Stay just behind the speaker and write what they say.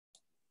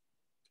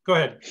Go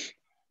ahead.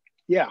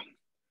 Yeah.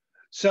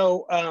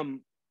 So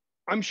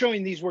I'm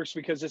showing these works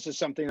because this is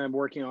something I'm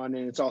working on,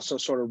 and it's also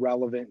sort of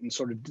relevant and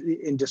sort of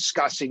in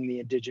discussing the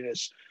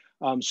Indigenous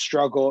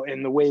struggle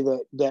and the way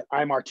that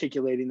I'm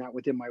articulating that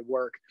within my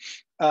work.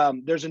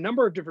 There's a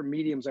number of different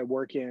mediums I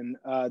work in.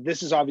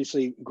 This is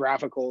obviously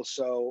graphical,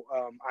 so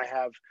I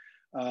have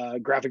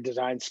graphic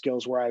design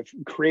skills where I've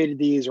created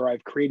these, or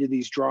I've created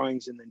these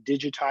drawings and then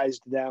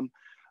digitized them,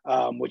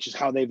 which is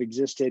how they've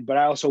existed. But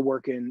I also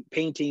work in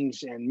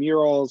paintings and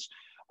murals,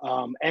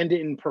 and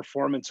in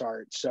performance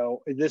art.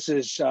 So this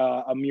is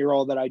a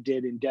mural that I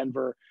did in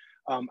Denver.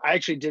 I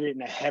actually did it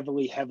in a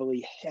heavily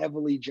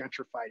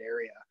gentrified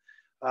area,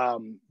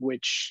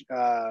 which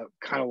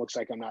kind of looks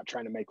like I'm not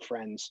trying to make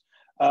friends.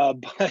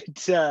 But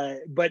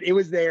it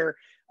was there,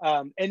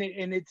 and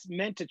it's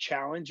meant to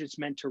challenge. It's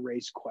meant to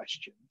raise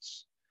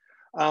questions.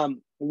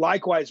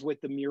 Likewise with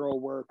the mural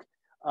work,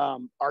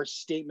 our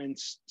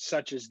statements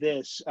such as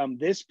this.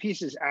 This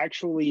piece is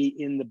actually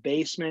in the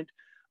basement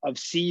of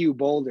CU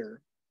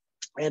Boulder,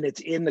 and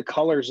it's in the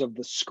colors of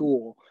the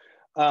school.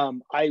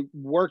 I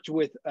worked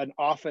with an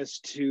office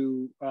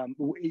to,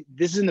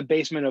 this is in the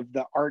basement of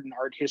the art and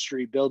art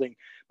history building,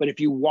 but if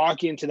you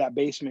walk into that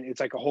basement, it's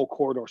like a whole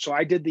corridor. So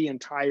I did the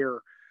entire,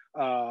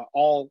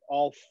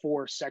 all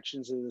 4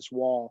 sections of this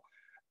wall.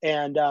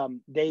 And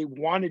they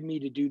wanted me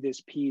to do this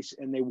piece,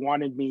 and they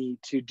wanted me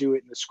to do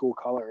it in the school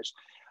colors.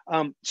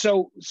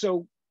 So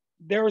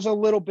there was a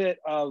little bit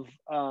of,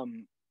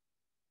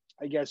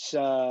 I guess,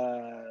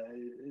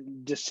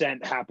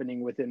 dissent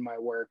happening within my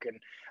work. And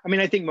I mean,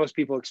 I think most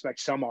people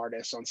expect some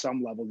artists on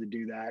some level to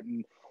do that.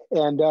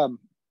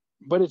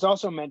 But it's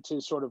also meant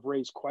to sort of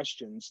raise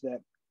questions that,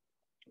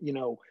 you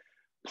know,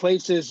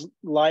 places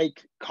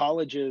like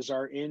colleges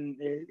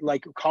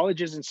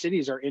and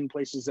cities are in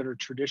places that are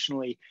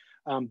traditionally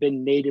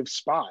been native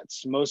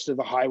spots. Most of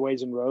the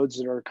highways and roads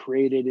that are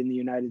created in the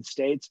United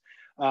States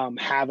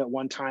have at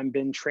one time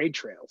been trade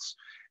trails.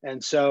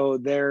 And so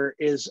there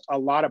is a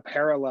lot of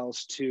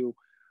parallels to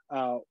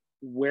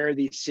where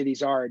these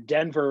cities are.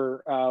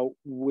 Denver,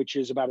 which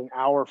is about an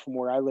hour from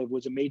where I live,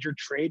 was a major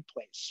trade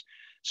place.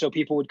 So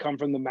people would come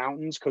from the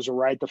mountains because we're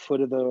right at the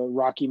foot of the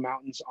Rocky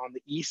Mountains on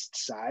the east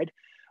side.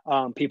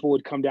 People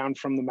would come down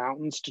from the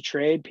mountains to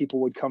trade. People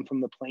would come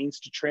from the plains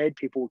to trade.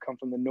 People would come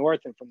from the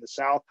north and from the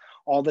south.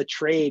 All the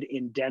trade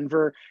in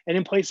Denver and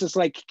in places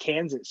like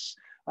Kansas.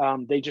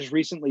 They just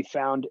recently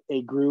found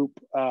a group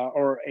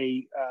or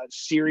a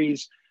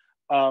series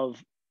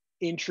of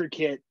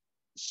intricate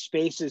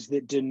spaces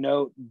that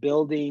denote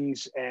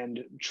buildings and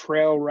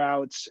trail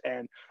routes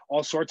and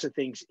all sorts of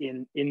things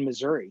in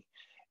Missouri.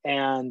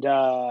 And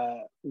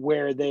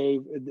where they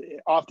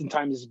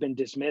oftentimes has been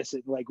dismissed,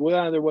 like,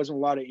 well, there wasn't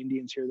a lot of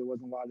Indians here, there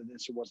wasn't a lot of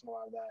this, there wasn't a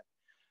lot of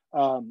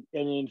that.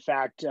 And in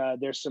fact,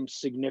 there's some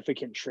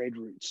significant trade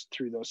routes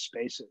through those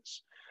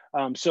spaces.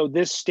 So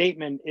this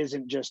statement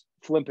isn't just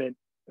flippant,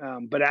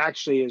 but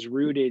actually is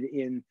rooted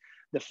in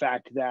the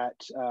fact that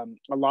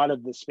a lot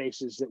of the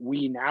spaces that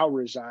we now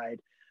reside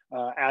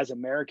as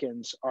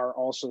Americans are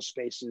also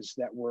spaces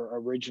that were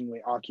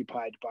originally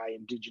occupied by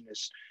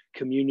Indigenous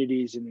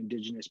communities and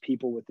Indigenous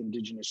people with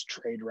Indigenous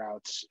trade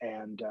routes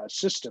and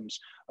systems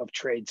of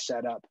trade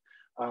set up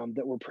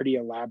that were pretty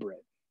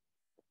elaborate.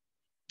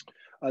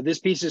 This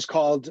piece is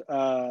called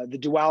The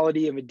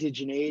Duality of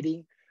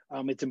Indigeneity.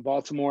 It's in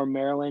Baltimore,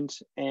 Maryland,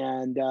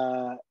 and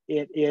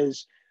it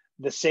is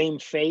the same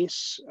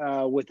face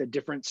with a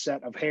different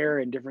set of hair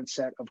and different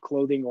set of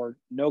clothing or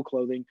no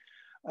clothing.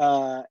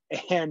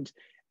 And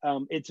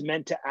it's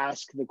meant to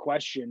ask the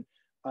question,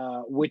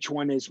 which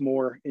one is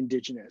more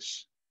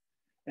Indigenous?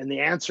 And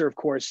the answer, of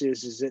course,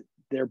 is that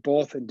they're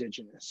both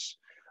Indigenous.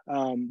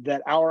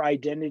 That our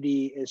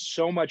identity is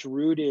so much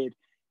rooted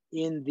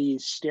in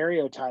these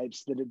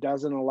stereotypes that it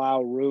doesn't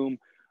allow room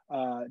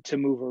to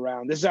move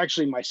around. This is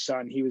actually my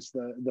son. He was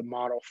the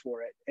model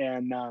for it.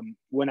 And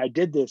when I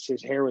did this,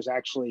 his hair was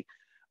actually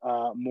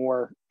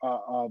more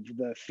of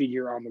the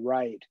figure on the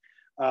right.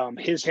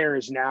 His hair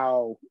is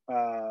now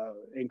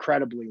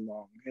incredibly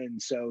long.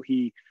 And so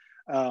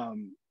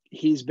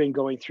he's been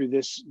going through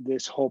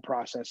this whole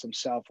process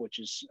himself, which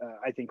is,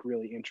 I think,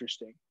 really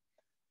interesting.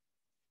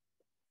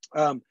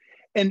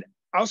 And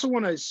I also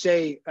want to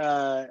say,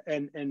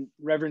 and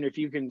Reverend, if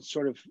you can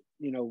sort of,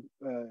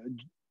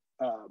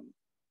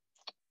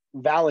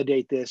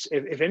 validate this,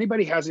 if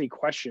anybody has any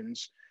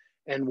questions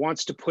and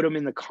wants to put them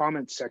in the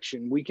comments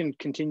section, we can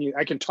continue.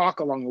 I can talk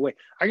along the way.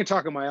 I can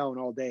talk on my own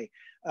all day,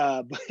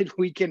 but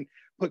we can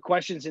put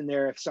questions in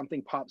there if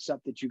something pops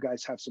up that you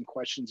guys have some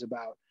questions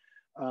about.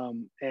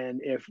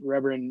 And if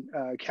Reverend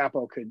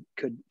Capo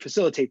could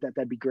facilitate that,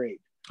 that'd be great.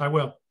 I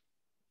will.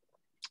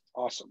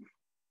 Awesome.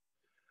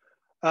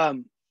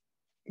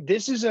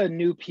 This is a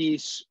new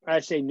piece.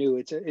 I say new,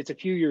 it's a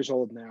few years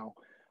old now.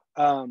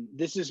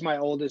 This is my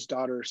oldest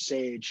daughter,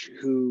 Sage,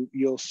 who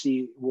you'll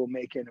see will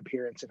make an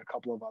appearance in a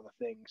couple of other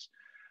things.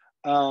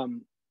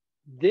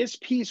 This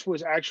piece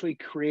was actually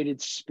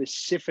created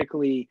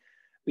specifically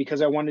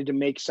because I wanted to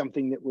make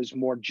something that was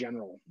more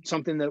general,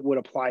 something that would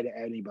apply to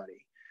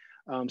anybody.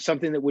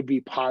 something that would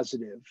be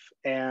positive.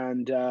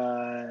 And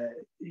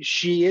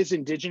she is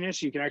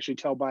Indigenous. You can actually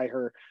tell by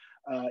her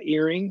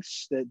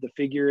earrings that the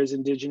figure is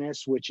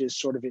Indigenous, which is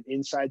sort of an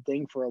inside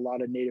thing for a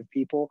lot of Native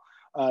people.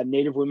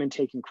 Native women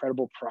take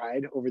incredible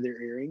pride over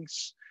their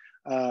earrings,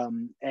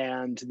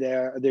 and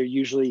they're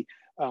usually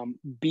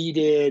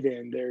beaded,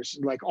 and there's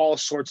like all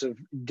sorts of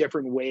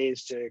different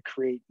ways to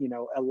create, you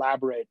know,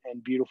 elaborate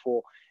and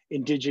beautiful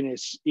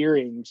Indigenous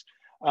earrings.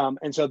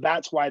 And so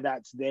that's why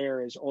that's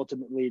there, is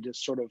ultimately to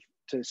sort of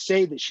to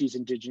say that she's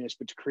Indigenous,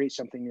 but to create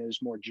something that is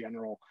more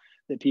general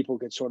that people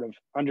could sort of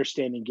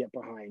understand and get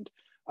behind.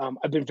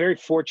 I've been very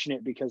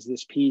fortunate because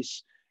this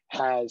piece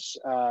has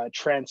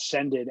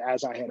transcended,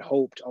 as I had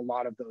hoped, a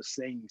lot of those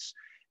things,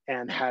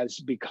 and has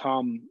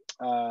become,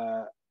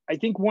 I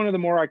think, one of the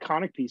more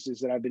iconic pieces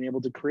that I've been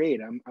able to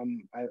create.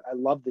 I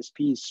love this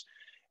piece,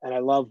 and I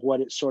love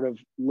what it sort of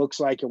looks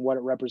like and what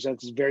it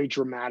represents. It's very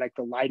dramatic.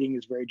 The lighting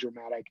is very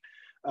dramatic.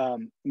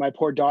 My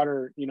poor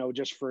daughter, you know,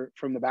 just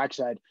from the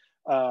backside,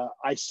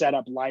 I set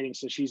up lighting,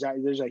 so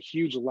there's a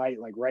huge light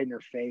like right in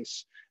her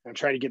face. I'm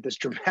trying to get this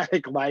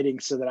dramatic lighting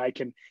so that I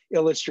can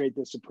illustrate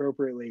this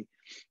appropriately.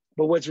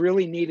 But what's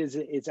really neat is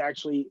it's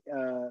actually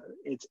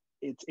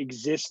it's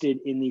existed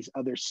in these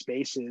other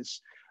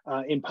spaces,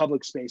 in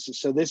public spaces.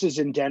 So this is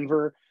in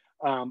Denver.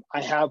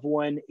 I have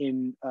one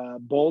in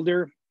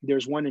Boulder.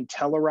 There's one in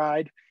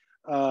Telluride,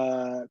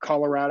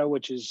 Colorado,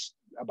 which is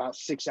about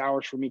 6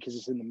 hours for me because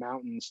it's in the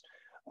mountains.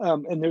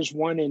 And there's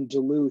one in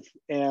Duluth,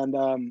 and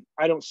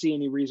I don't see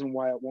any reason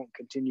why it won't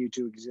continue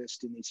to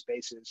exist in these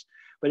spaces.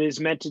 But it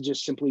is meant to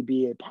just simply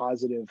be a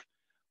positive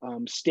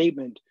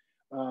statement.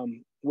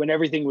 When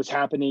everything was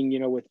happening, you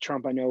know, with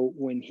Trump, I know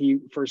when he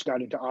first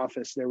got into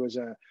office, there was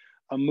a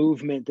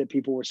movement that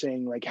people were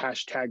saying like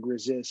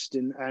 #resist,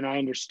 and I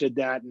understood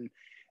that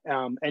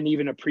and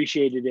even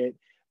appreciated it.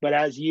 But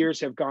as years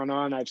have gone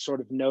on, I've sort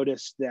of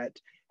noticed that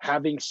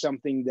having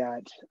something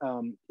that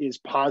is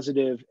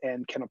positive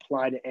and can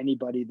apply to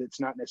anybody, that's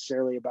not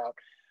necessarily about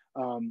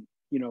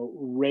you know,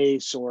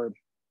 race or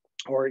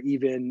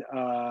even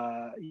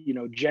you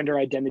know, gender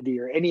identity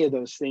or any of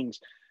those things,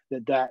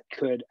 that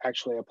could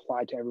actually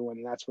apply to everyone.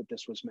 And that's what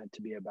this was meant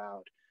to be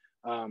about.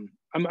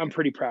 I'm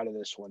pretty proud of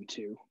this one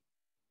too.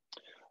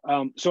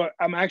 So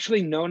I'm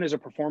actually known as a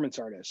performance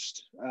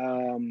artist.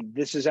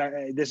 This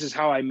is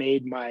how I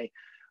made my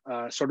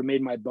sort of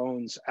made my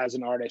bones as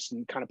an artist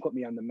and kind of put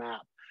me on the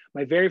map.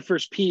 My very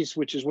first piece,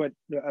 which is what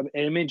an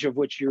image of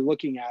which you're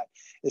looking at,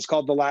 is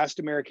called The Last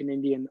American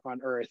Indian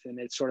on Earth. And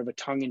it's sort of a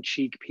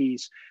tongue-in-cheek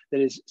piece that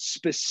is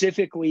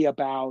specifically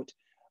about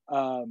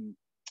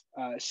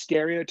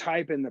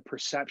stereotype and the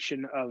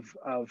perception of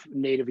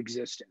Native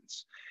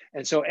existence.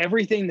 And so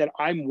everything that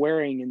I'm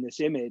wearing in this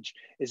image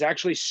is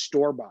actually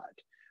store-bought.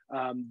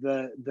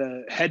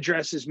 The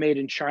headdress is made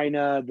in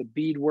China. The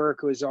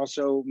beadwork was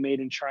also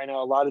made in China.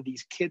 A lot of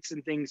these kits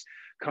and things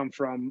come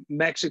from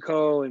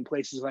Mexico and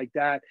places like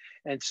that.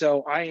 And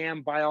so I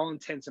am, by all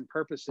intents and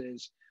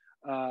purposes,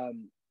 I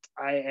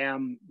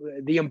am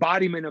the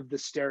embodiment of the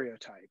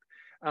stereotype.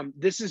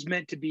 This is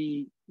meant to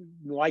be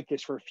like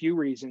this for a few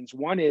reasons.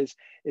 One is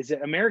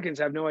that Americans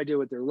have no idea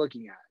what they're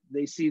looking at.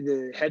 They see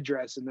the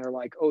headdress and they're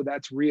like, oh,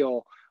 that's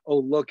real. Oh,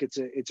 look, it's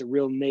a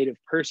real Native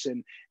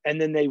person. And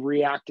then they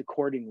react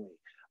accordingly.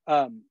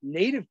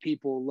 Native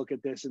people look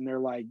at this and they're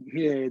like,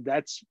 yeah,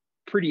 that's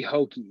pretty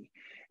hokey.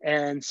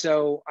 And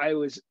so I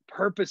was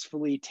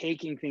purposefully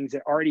taking things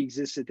that already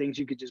existed, things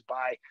you could just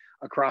buy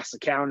across the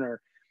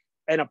counter,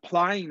 and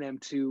applying them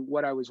to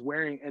what I was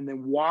wearing, and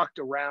then walked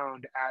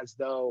around as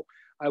though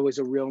I was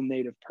a real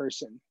Native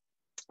person.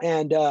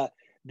 And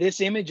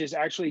this image is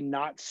actually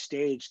not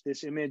staged.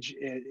 This image,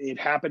 it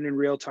happened in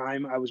real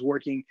time. I was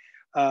working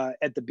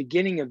at the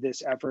beginning of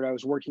this effort, I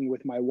was working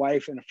with my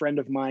wife and a friend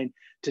of mine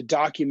to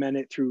document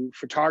it through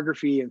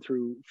photography and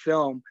through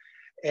film.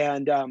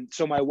 And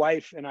so my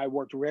wife and I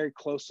worked very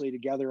closely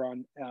together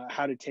on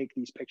how to take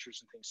these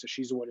pictures and things. So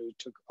she's the one who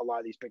took a lot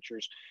of these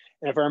pictures.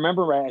 And if I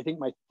remember right, I think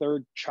my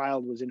third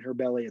child was in her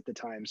belly at the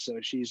time. So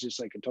she's just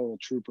like a total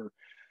trooper.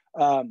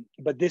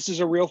 But this is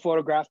a real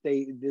photograph.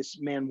 This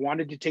man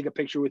wanted to take a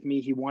picture with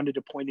me. He wanted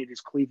to point at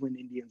his Cleveland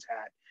Indians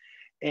hat.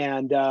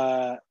 And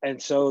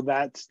so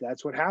that's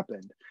what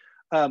happened.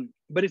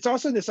 But it's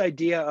also this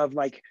idea of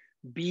like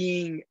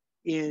being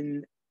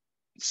in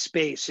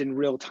space in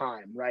real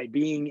time, right?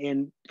 Being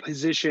in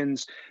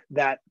positions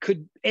that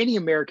any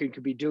American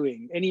could be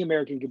doing. Any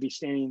American could be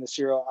standing in the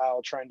cereal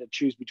aisle trying to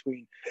choose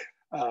between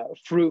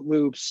Fruit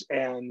Loops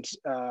and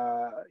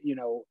I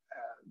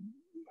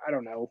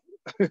don't know,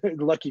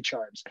 Lucky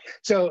Charms.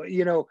 So,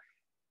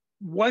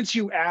 once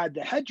you add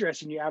the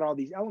headdress and you add all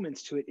these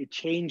elements to it, it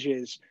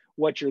changes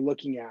what you're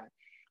looking at.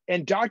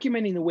 And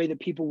documenting the way that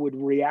people would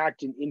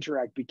react and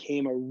interact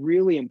became a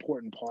really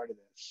important part of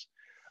this.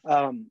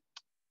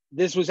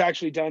 This was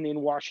actually done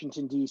in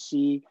Washington,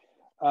 D.C.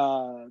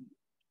 On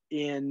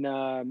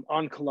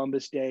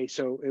Columbus Day.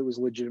 So it was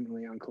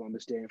legitimately on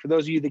Columbus Day. And for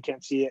those of you that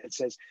can't see it, it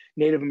says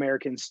Native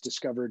Americans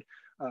discovered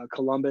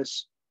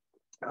Columbus.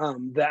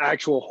 The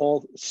actual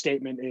whole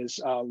statement is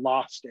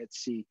lost at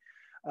sea.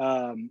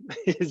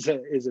 is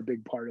a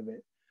big part of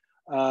it.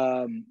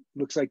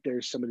 Looks like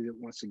there's somebody that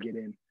wants to get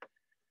in.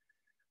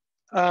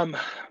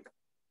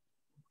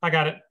 I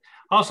got it.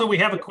 Also, we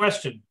have a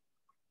question.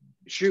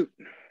 Shoot.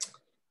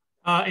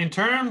 In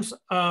terms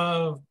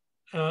of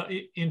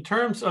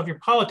your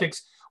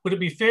politics, would it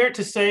be fair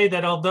to say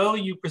that although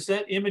you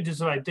present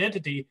images of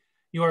identity,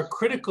 you are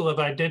critical of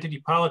identity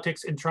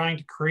politics in trying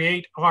to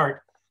create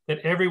art that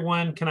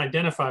everyone can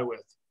identify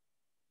with?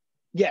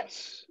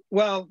 Yes.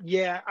 Well,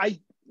 yeah,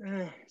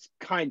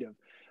 kind of.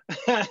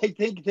 I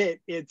think that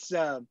it's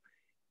a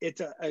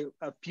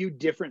few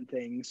different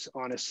things,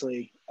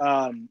 honestly.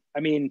 I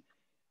mean,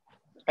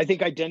 I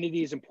think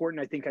identity is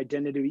important. I think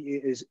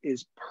identity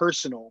is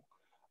personal.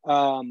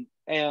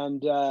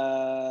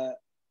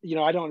 You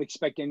know, I don't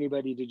expect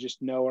anybody to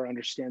just know or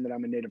understand that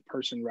I'm a Native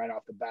person right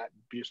off the bat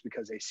just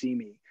because they see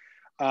me.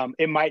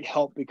 It might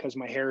help because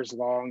my hair is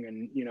long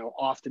and, you know,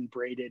 often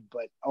braided,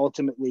 but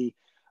ultimately,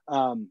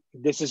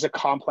 this is a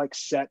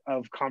complex set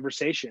of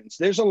conversations.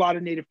 There's a lot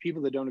of Native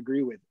people that don't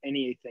agree with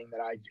anything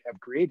that I have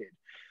created.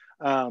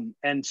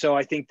 And so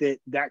I think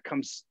that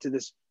comes to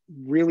this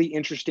really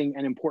interesting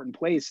and important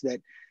place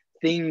that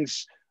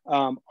things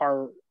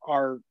are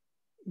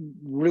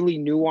really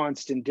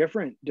nuanced and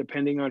different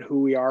depending on who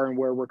we are and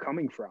where we're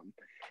coming from.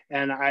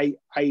 And I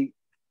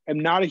am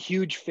not a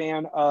huge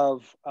fan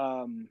of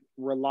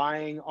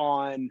relying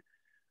on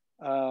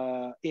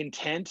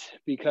intent,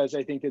 because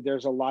I think that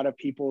there's a lot of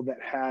people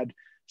that had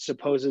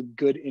supposed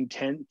good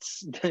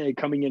intents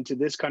coming into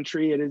this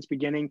country at its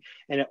beginning,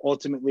 and it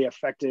ultimately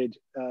affected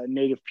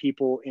Native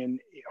people in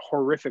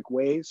horrific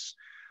ways.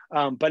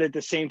 But at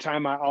the same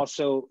time, I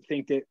also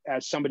think that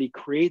as somebody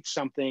creates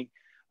something,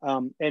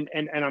 and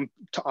I'm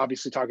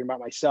obviously talking about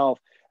myself,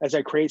 as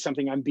I create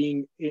something, I'm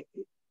being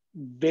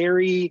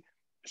very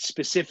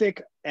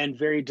specific and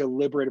very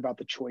deliberate about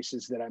the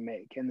choices that I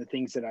make and the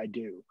things that I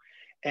do.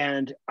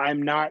 And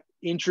I'm not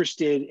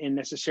interested in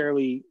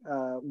necessarily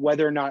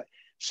whether or not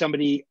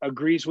somebody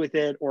agrees with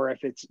it or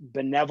if it's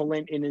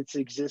benevolent in its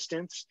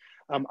existence.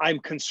 I'm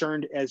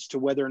concerned as to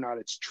whether or not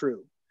it's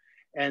true.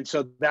 And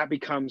so that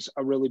becomes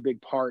a really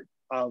big part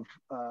of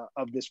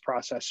this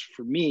process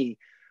for me.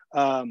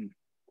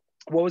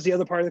 What was the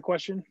other part of the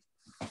question?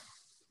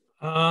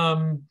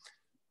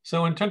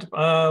 So in terms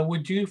of,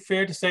 would you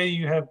fair to say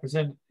you have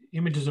presented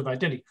images of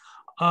identity?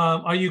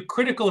 Are you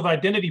critical of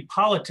identity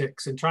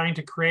politics and trying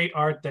to create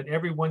art that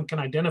everyone can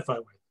identify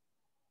with?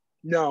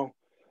 No.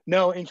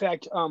 In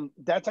fact,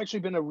 that's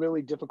actually been a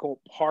really difficult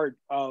part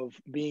of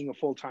being a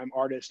full-time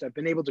artist. I've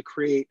been able to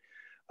create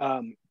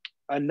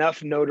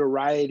enough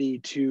notoriety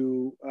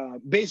to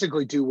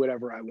basically do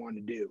whatever I want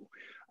to do.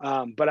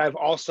 But I've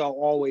also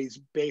always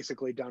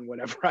basically done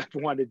whatever I've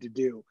wanted to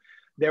do.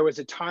 There was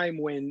a time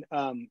when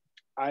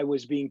I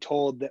was being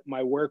told that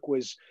my work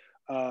was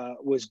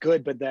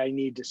good, but that I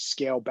need to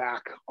scale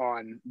back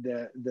on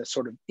the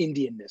sort of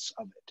Indianness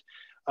of it.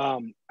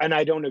 And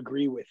I don't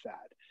agree with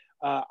that.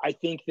 I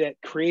think that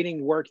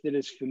creating work that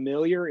is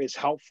familiar is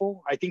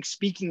helpful. I think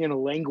speaking in a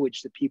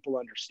language that people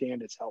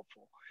understand is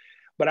helpful.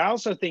 But I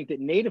also think that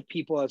Native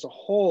people as a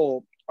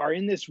whole are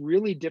in this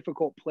really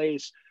difficult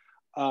place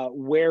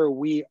where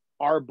we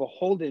are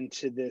beholden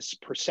to this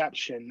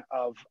perception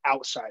of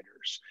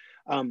outsiders.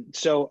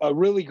 So a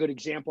really good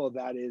example of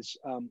that is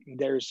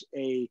there's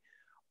a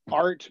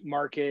art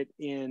market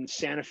in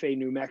Santa Fe,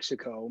 New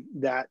Mexico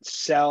that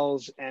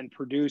sells and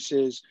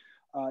produces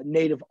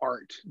Native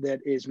art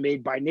that is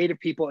made by Native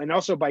people and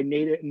also by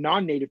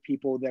non-Native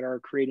people that are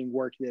creating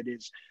work that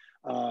is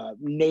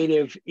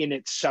Native in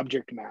its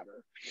subject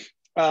matter.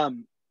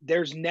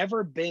 There's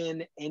never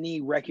been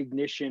any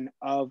recognition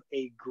of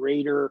a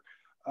greater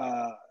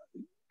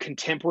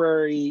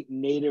contemporary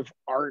Native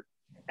art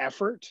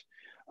effort.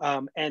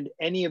 And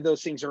any of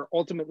those things are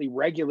ultimately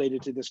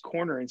regulated to this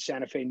corner in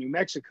Santa Fe, New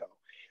Mexico.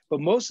 But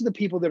most of the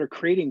people that are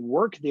creating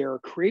work there are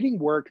creating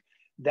work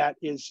that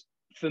is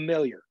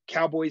familiar.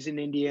 Cowboys and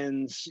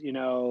Indians, you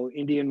know,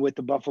 Indian with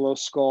the buffalo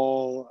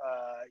skull,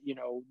 you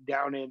know,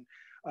 down in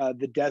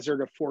the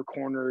desert of Four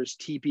Corners,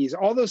 teepees,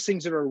 all those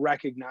things that are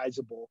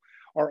recognizable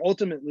are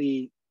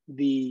ultimately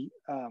the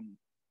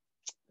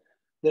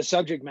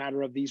subject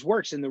matter of these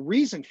works. And the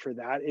reason for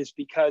that is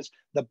because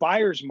the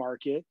buyer's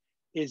market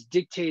is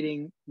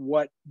dictating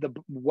what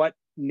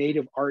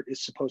Native art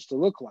is supposed to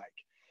look like.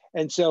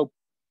 And so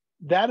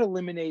that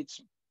eliminates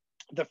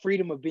the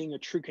freedom of being a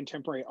true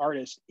contemporary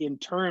artist in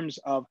terms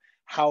of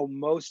how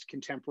most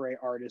contemporary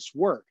artists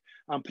work,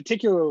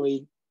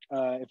 particularly,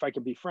 if I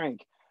could be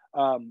frank,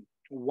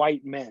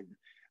 white men.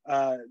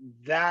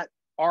 That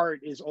art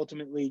is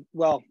ultimately,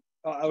 well,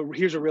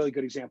 here's a really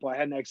good example. I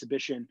had an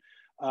exhibition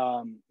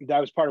that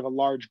was part of a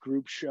large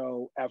group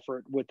show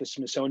effort with the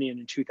Smithsonian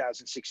in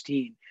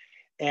 2016.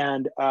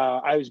 And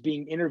I was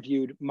being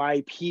interviewed.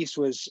 My piece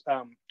was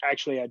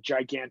actually a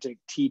gigantic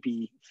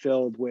teepee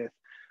filled with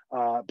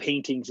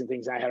paintings and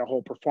things. I had a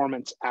whole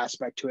performance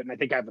aspect to it. And I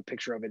think I have a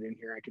picture of it in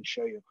here I can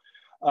show you.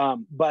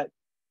 But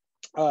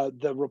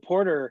the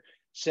reporter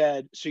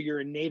said, "So you're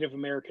a Native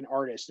American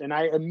artist?" And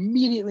I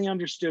immediately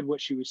understood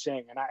what she was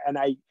saying. And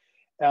I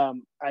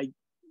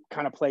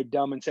kind of played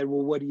dumb and said,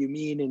 well, what do you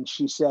mean? And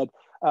she said,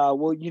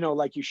 well, you know,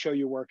 like you show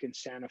your work in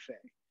Santa Fe.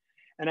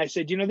 And I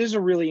said, you know, this is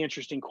a really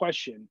interesting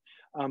question,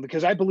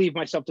 because I believe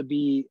myself to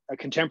be a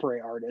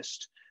contemporary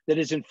artist that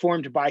is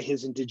informed by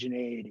his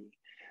indigeneity.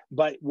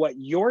 But what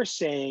you're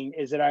saying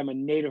is that I'm a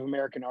Native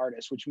American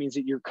artist, which means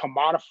that you're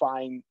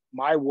commodifying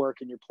my work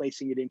and you're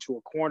placing it into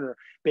a corner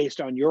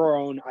based on your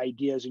own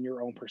ideas and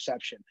your own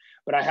perception.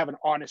 But I have an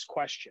honest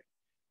question.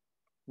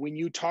 When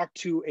you talk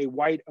to a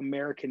white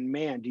American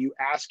man, do you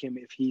ask him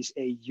if he's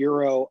a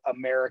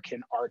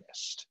Euro-American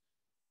artist?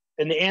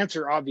 And the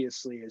answer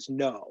obviously is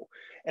no.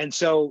 And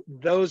so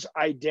those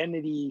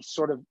identity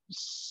sort of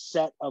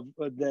set of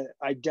the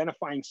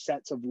identifying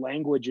sets of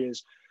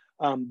languages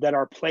that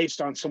are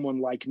placed on someone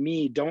like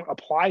me don't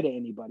apply to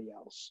anybody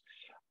else.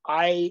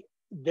 I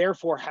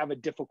therefore have a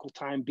difficult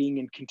time being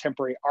in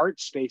contemporary art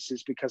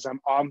spaces because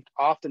I'm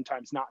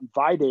oftentimes not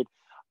invited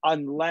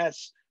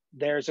unless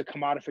there's a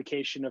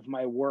commodification of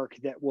my work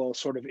that will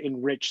sort of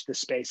enrich the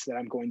space that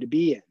I'm going to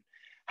be in.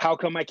 How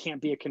come I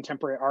can't be a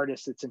contemporary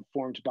artist that's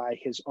informed by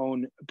his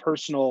own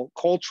personal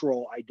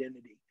cultural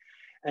identity?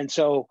 And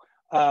so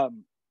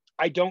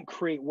I don't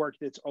create work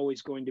that's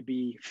always going to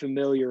be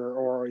familiar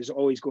or is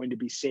always going to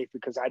be safe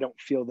because I don't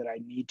feel that I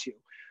need to.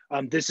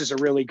 This is a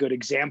really good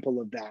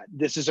example of that.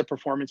 This is a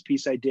performance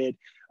piece I did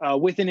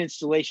with an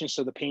installation.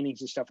 So the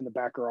paintings and stuff in the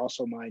back are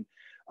also mine.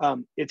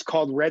 It's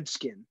called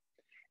Redskin.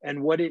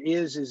 And what it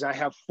is I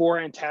have 4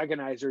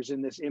 antagonizers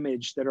in this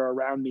image that are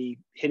around me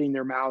hitting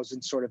their mouths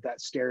in sort of that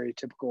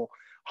stereotypical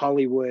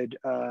Hollywood,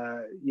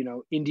 you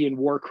know, Indian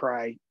war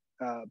cry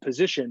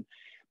position.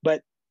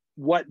 But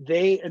what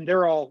and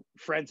they're all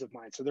friends of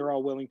mine, so they're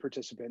all willing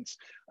participants.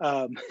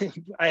 I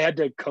had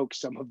to coax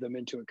some of them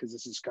into it because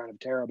this is kind of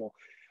terrible.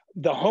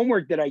 The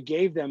homework that I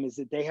gave them is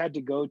that they had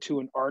to go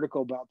to an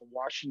article about the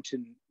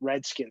Washington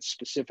Redskins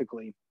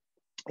specifically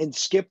and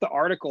skip the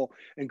article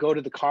and go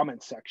to the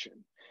comment section,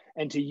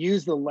 and to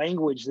use the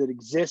language that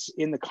exists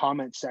in the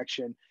comment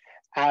section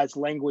as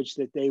language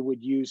that they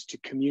would use to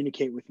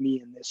communicate with me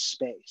in this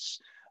space.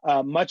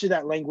 Much of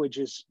that language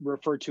is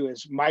referred to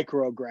as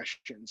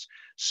microaggressions,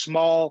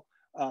 small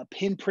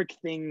pinprick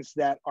things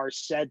that are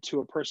said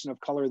to a person of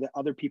color that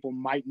other people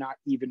might not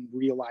even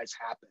realize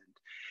happened.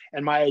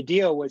 And my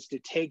idea was to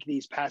take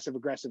these passive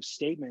aggressive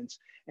statements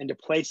and to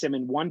place them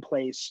in one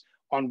place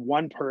on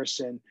one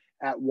person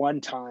at one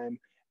time,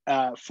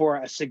 for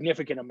a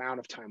significant amount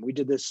of time. We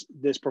did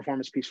this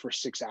performance piece for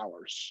 6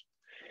 hours.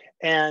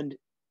 And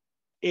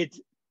it's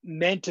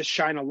meant to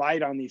shine a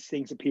light on these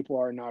things that people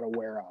are not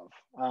aware of.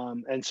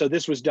 And so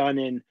this was done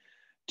in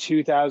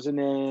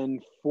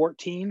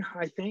 2014,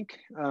 I think,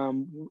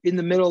 in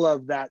the middle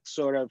of that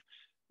sort of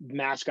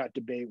mascot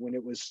debate when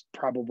it was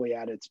probably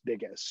at its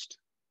biggest.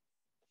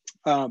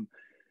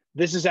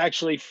 This is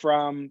actually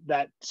from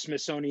that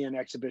Smithsonian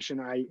exhibition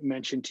I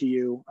mentioned to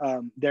you.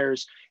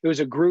 It was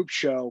a group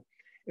show.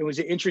 It was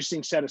an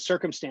interesting set of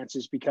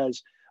circumstances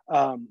because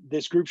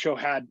this group show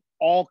had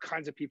all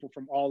kinds of people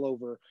from all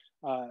over,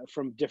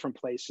 from different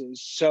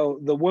places.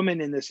 So the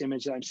woman in this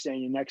image that I'm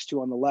standing next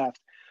to on the left,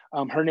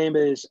 her name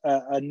is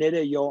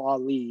Anita Yo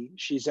Ali.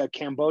 She's a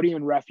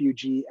Cambodian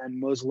refugee and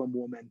Muslim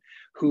woman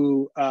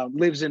who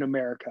lives in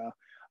America.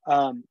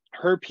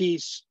 Her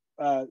piece,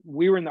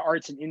 we were in the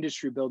Arts and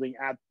Industry building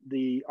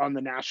on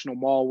the National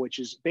Mall, which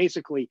is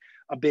basically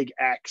a big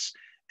X.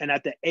 And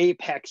at the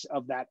apex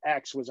of that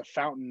X was a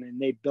fountain,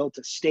 and they built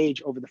a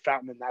stage over the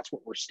fountain, and that's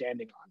what we're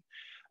standing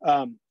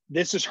on.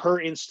 This is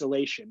her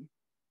installation,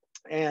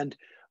 and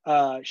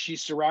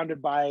she's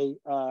surrounded by,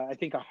 I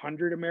think,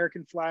 100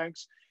 American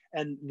flags.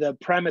 And the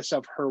premise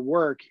of her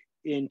work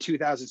in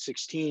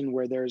 2016,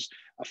 where there's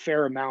a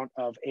fair amount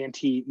of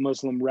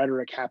anti-Muslim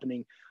rhetoric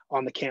happening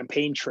on the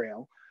campaign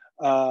trail,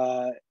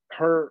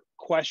 her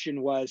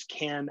question was,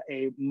 can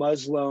a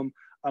Muslim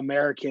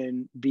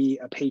American be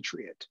a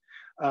patriot?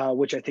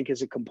 Which I think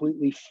is a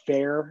completely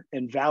fair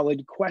and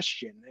valid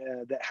question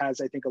that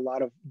has, I think, a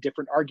lot of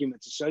different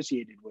arguments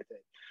associated with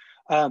it.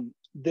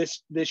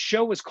 This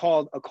show was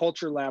called A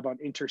Culture Lab on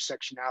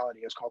Intersectionality.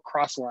 It was called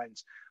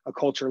Crosslines, A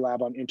Culture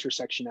Lab on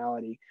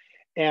Intersectionality.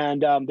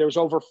 And there was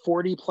over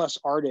 40 plus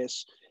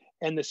artists,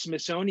 and the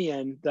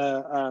Smithsonian,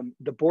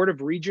 the Board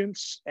of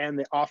Regents and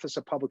the Office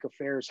of Public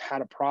Affairs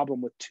had a problem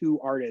with 2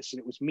 artists,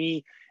 and it was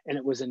me and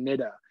it was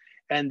Anita.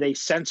 And they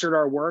censored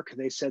our work.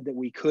 They said that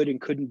we could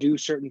and couldn't do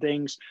certain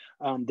things.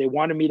 They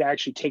wanted me to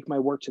actually take my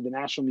work to the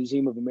National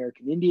Museum of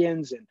American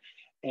Indians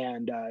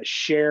and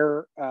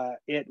share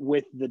it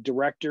with the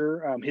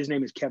director. His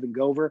name is Kevin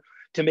Gover,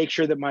 to make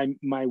sure that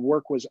my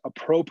work was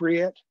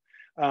appropriate,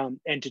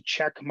 and to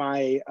check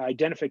my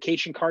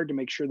identification card to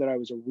make sure that I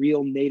was a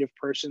real Native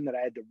person, that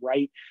I had the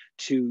right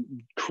to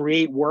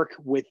create work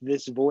with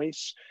this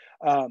voice.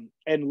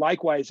 And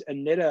likewise,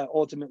 Anita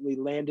ultimately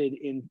landed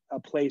in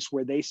a place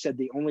where they said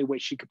the only way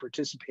she could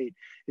participate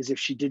is if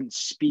she didn't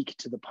speak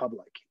to the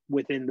public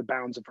within the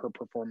bounds of her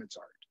performance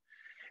art.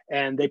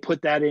 And they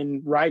put that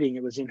in writing.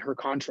 It was in her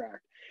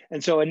contract.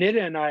 And so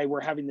Anita and I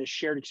were having this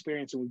shared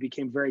experience, and we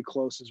became very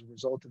close as a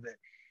result of it.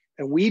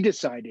 And we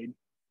decided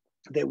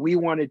that we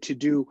wanted to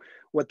do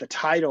what the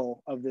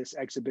title of this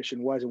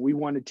exhibition was, and we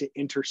wanted to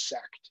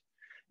intersect.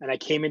 And I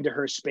came into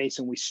her space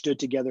and we stood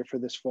together for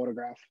this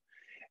photograph.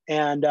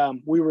 And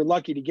we were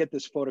lucky to get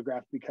this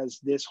photograph because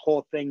this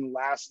whole thing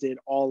lasted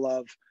all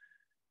of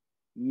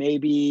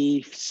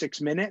maybe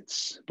 6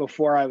 minutes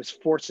before I was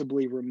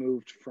forcibly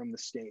removed from the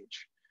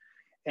stage.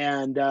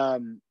 And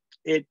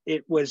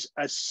it was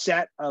a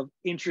set of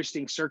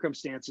interesting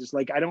circumstances.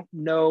 Like, I don't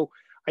know,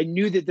 I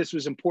knew that this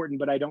was important,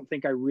 but I don't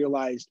think I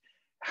realized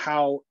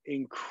how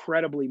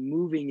incredibly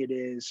moving it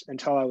is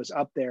until I was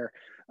up there.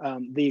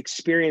 The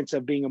experience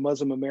of being a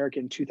Muslim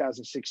American in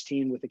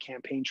 2016 with a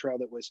campaign trail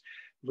that was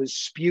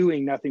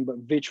spewing nothing but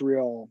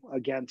vitriol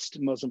against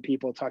Muslim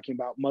people, talking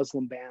about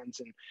Muslim bans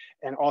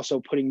and also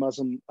putting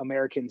Muslim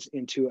Americans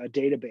into a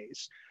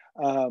database.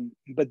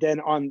 But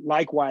then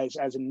likewise,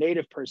 as a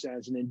Native person,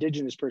 as an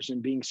Indigenous person,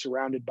 being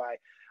surrounded by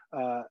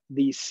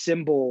these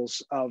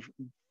symbols of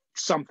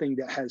something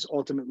that has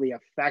ultimately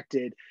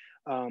affected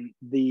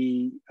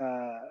the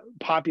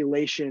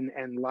population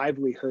and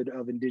livelihood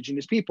of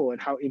Indigenous people,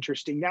 and how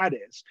interesting that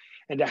is.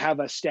 And to have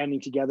us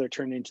standing together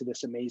turn into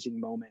this amazing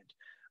moment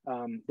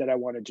that I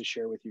wanted to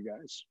share with you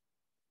guys.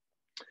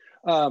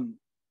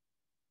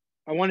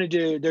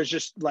 There's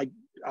just like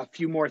a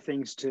few more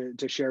things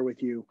to share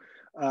with you.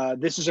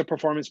 This is a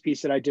performance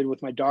piece that I did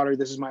with my daughter.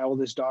 This is my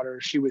oldest daughter.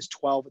 She was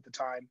 12 at the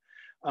time.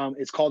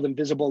 It's called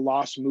Invisible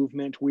Lost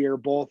Movement. We are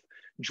both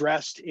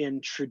dressed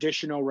in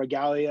traditional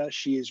regalia.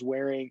 She is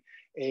wearing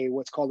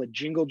what's called a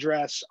jingle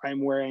dress.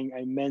 I'm wearing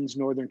a men's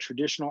Northern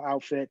traditional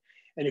outfit.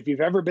 And if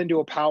you've ever been to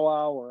a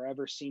powwow or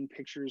ever seen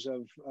pictures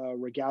of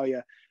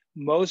regalia,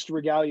 most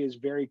regalia is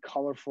very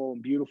colorful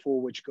and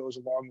beautiful, which goes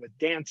along with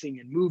dancing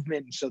and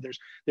movement. And so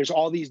there's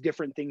all these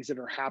different things that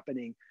are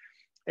happening.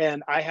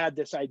 And I had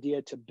this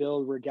idea to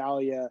build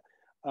regalia,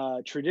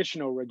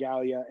 traditional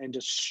regalia, and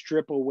to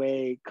strip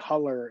away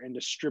color and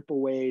to strip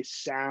away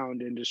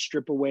sound and to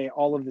strip away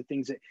all of the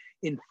things that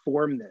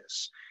inform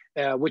this,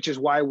 which is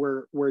why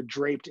we're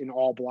draped in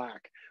all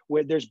black.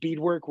 Where there's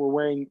beadwork,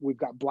 we've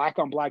got black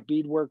on black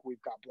beadwork,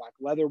 we've got black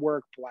leather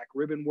work, black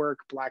ribbon work,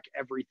 black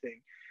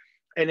everything.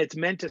 And it's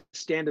meant to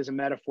stand as a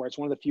metaphor. It's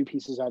one of the few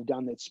pieces I've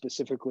done that's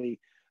specifically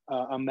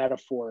a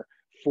metaphor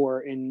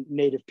for in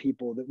Native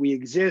people, that we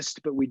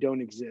exist, but we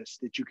don't exist,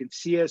 that you can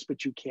see us,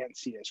 but you can't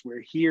see us. We're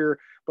here,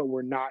 but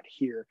we're not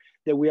here,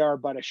 that we are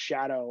but a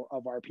shadow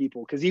of our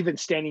people. Because even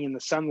standing in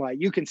the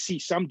sunlight, you can see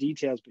some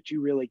details, but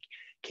you really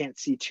can't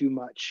see too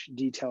much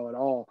detail at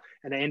all.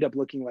 And I end up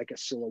looking like a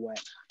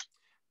silhouette.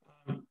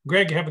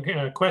 Greg, I have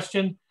a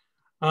question.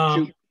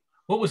 What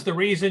was the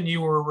reason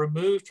you were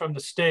removed from the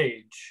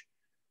stage?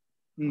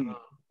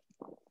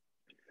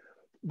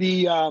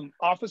 The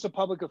Office of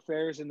Public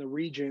Affairs in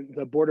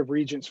the Board of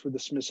Regents for the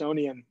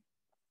Smithsonian,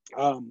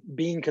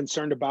 being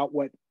concerned about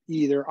what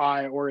either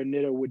I or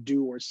Anita would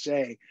do or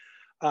say,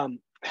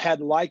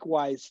 had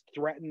likewise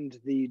threatened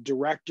the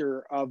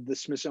director of the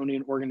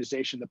Smithsonian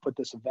organization that put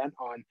this event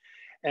on,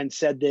 and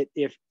said that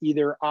if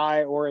either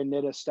I or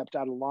Anita stepped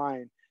out of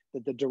line,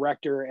 that the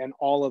director and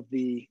all of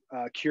the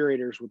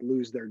curators would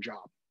lose their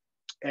job.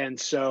 And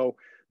so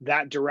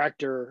that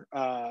director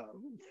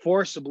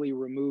forcibly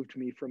removed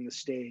me from the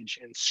stage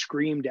and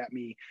screamed at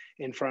me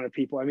in front of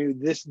people. I mean,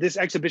 this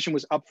exhibition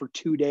was up for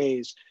 2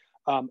 days,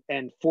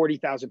 and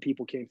 40,000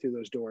 people came through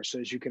those doors. So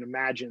as you can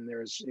imagine,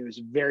 it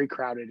was very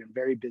crowded and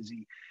very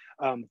busy.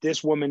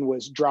 This woman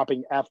was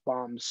dropping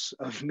F-bombs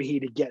of me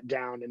to get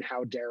down, and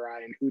how dare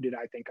I, and who did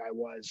I think I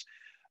was?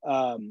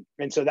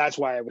 And so that's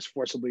why I was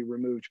forcibly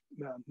removed,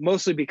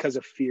 mostly because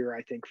of fear,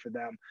 I think, for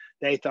them.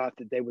 They thought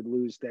that they would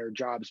lose their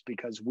jobs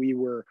because we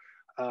were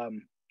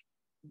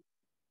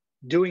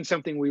doing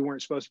something we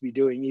weren't supposed to be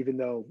doing, even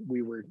though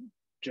we were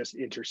just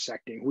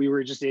intersecting. We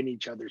were just in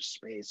each other's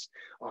space,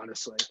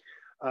 honestly.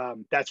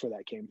 That's where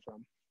that came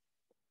from.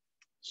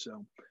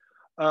 So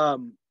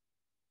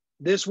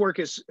this work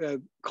is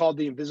called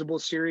the Invisible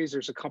series.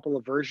 There's a couple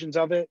of versions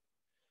of it,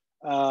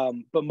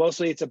 but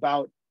mostly it's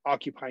about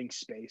occupying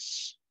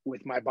space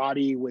with my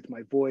body, with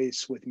my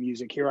voice, with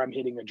music. Here I'm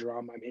hitting a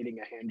drum, I'm hitting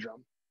a hand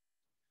drum.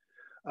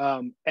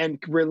 And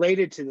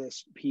related to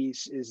this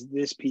piece is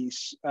this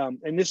piece.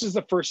 And this is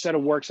the first set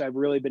of works I've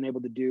really been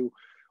able to do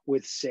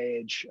with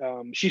Sage.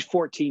 She's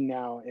 14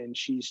 now, and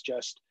she's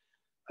just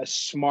a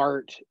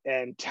smart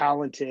and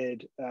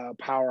talented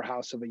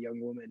powerhouse of a young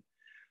woman.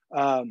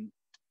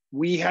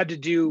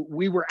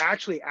 We were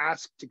actually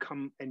asked to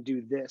come and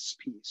do this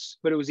piece,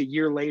 but it was a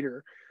year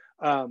later.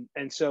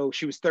 And so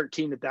she was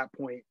 13 at that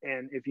point.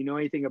 And if you know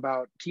anything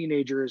about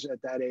teenagers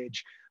at that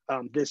age,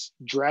 this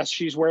dress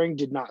she's wearing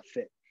did not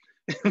fit.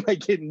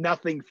 Like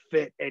nothing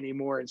fit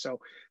anymore. And so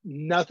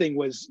nothing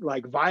was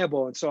like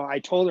viable. And so I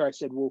told her, I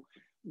said, well,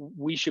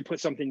 we should put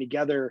something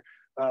together.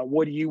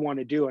 What do you want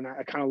to do? And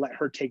I kind of let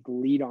her take the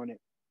lead on it.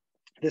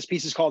 This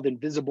piece is called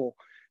Invisible.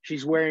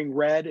 She's wearing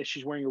red.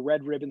 She's wearing a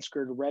red ribbon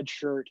skirt, a red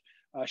shirt.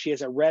 She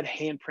has a red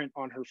handprint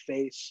on her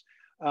face.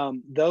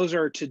 Those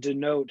are to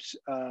denote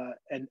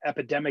an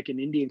epidemic in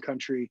Indian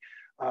country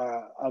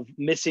of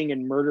missing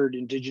and murdered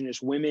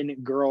Indigenous women,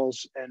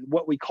 girls, and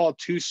what we call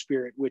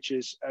Two-Spirit, which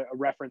is a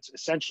reference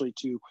essentially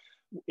to,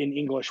 in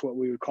English, what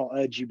we would call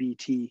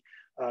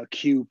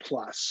LGBTQ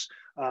plus,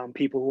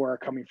 people who are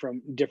coming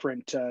from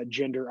different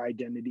gender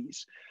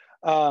identities.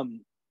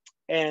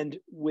 And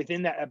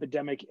within that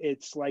epidemic,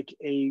 it's like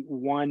a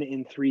 1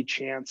 in 3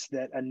 chance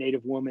that a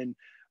Native woman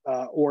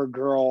or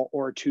girl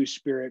or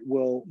Two-Spirit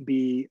will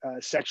be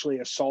sexually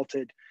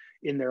assaulted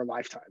in their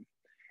lifetime.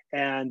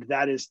 And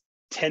that is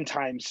 10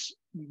 times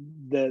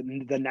the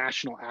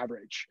national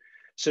average.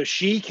 So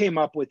she came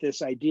up with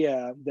this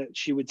idea that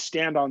she would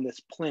stand on this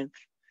plinth,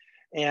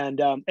 and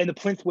the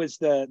plinth was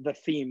the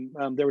theme.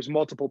 There was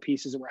multiple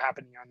pieces that were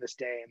happening on this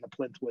day, and the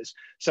plinth was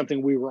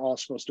something we were all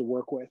supposed to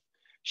work with.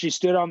 She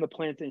stood on the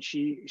plinth and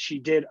she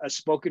did a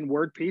spoken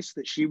word piece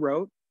that she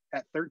wrote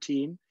at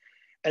 13,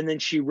 and then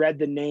she read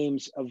the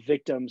names of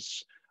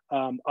victims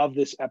of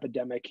this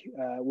epidemic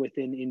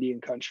within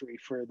Indian country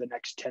for the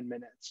next 10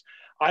 minutes.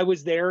 I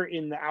was there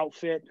in the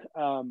outfit,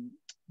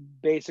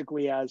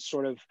 basically as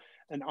sort of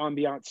an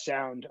ambient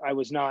sound. I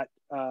was not,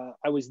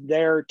 I was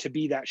there to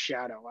be that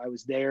shadow. I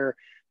was there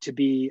to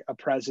be a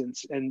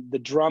presence. And the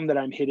drum that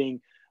I'm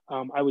hitting,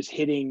 I was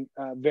hitting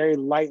very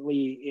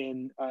lightly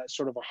in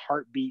sort of a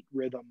heartbeat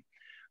rhythm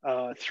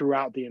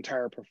throughout the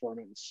entire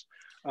performance.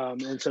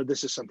 And so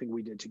this is something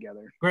we did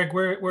together. Greg,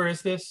 where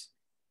is this?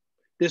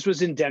 This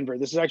was in Denver.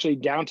 This is actually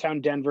downtown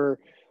Denver,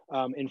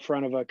 in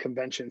front of a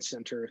convention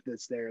center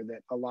that's there,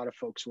 that a lot of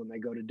folks, when they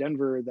go to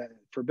Denver that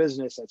for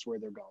business, that's where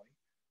they're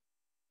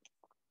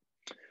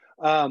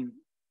going.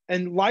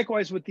 And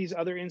likewise with these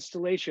other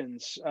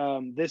installations,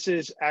 this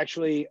is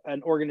actually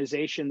an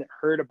organization that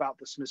heard about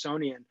the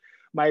Smithsonian.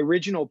 My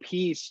original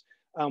piece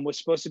was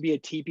supposed to be a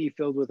teepee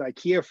filled with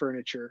IKEA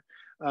furniture,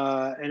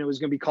 and it was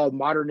going to be called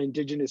Modern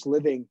Indigenous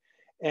Living.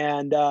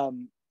 And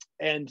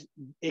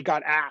it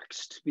got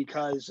axed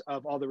because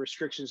of all the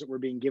restrictions that were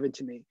being given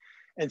to me.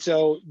 And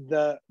so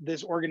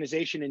this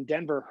organization in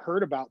Denver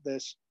heard about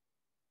this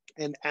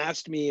and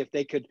asked me if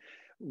they could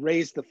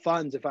raise the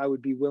funds, if I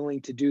would be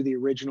willing to do the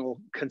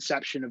original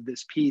conception of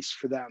this piece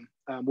for them,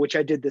 which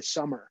I did this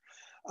summer.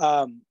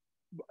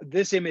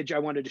 This image I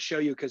wanted to show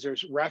you because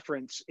there's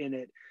reference in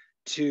it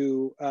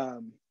to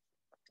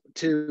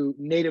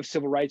Native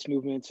civil rights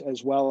movements,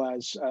 as well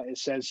as it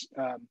says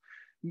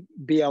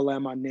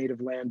BLM on Native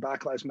land,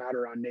 Black Lives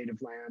Matter on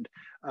Native land,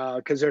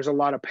 because there's a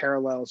lot of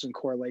parallels and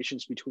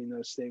correlations between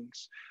those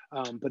things.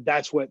 But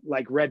that's what,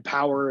 like, Red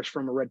Power is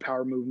from a Red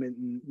Power movement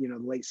in the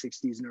late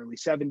 60s and early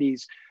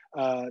 70s.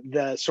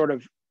 The sort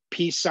of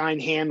peace sign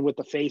hand with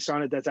the face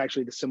on it, that's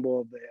actually the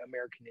symbol of the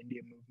American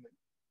Indian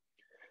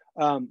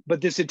movement.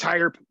 But this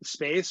entire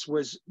space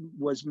was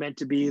meant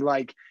to be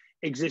like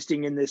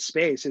existing in this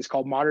space. It's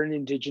called Modern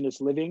Indigenous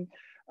Living,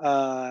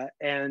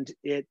 and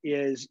it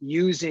is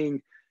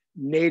using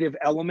Native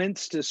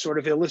elements to sort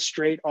of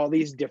illustrate all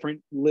these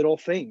different little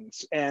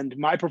things. And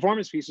my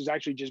performance piece was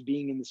actually just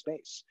being in the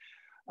space.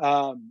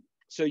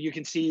 So you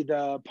can see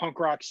the punk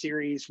rock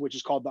series, which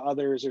is called The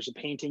Others. There's a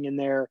painting in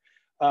there.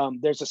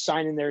 There's a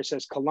sign in there that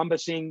says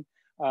Columbusing,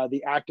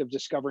 the act of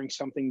discovering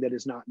something that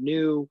is not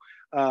new.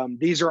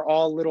 These are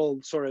all little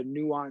sort of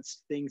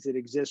nuanced things that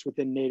exist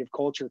within Native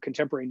culture,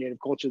 contemporary Native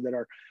culture, that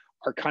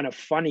are kind of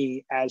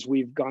funny as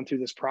we've gone through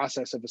this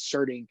process of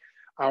asserting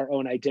our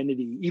own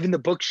identity. Even the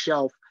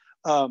bookshelf,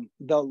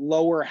 the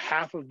lower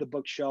half of the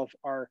bookshelf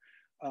are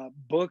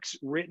books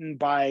written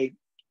by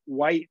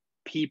white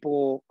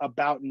people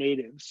about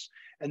Natives,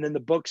 and then the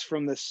books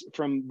from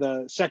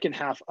the second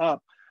half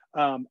up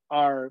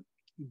are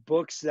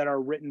books that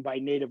are written by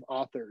Native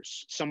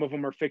authors. Some of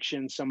them are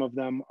fiction, some of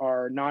them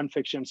are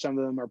nonfiction, some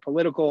of them are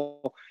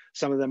political,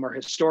 some of them are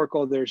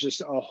historical. There's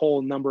just a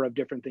whole number of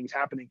different things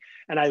happening,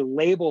 and I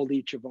labeled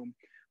each of them.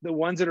 The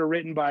ones that are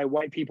written by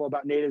white people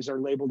about Natives are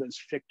labeled as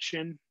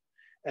fiction,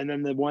 and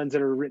then the ones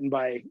that are written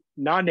by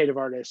non-Native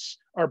artists,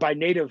 or by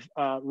Native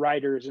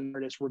writers and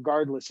artists,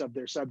 regardless of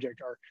their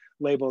subject, are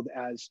labeled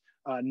as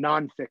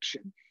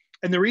nonfiction.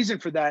 And the reason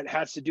for that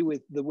has to do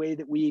with the way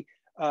that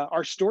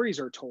our stories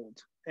are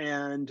told,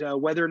 and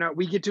whether or not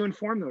we get to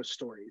inform those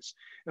stories.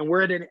 And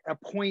we're at a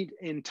point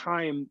in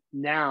time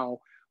now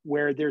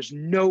where there's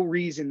no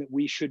reason that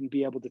we shouldn't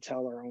be able to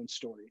tell our own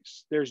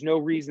stories. There's no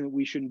reason that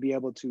we shouldn't be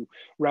able to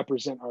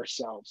represent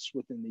ourselves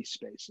within these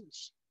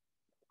spaces.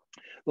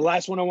 The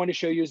last one I want to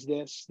show you is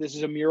this. This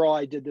is a mural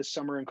I did this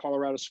summer in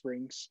Colorado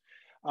Springs.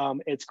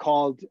 It's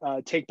called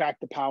Take Back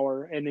the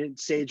Power, and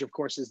sage, of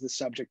course, is the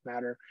subject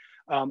matter.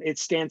 It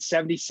stands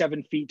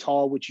 77 feet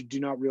tall, which you do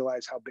not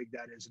realize how big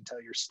that is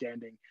until you're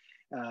standing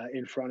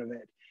in front of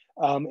it.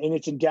 And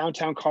it's in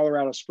downtown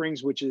Colorado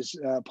Springs, which is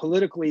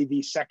politically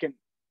the second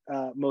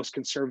most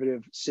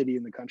conservative city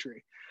in the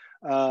country.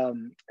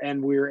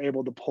 And we were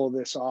able to pull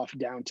this off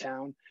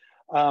downtown.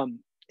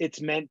 It's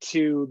meant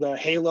to, the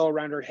halo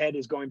around her head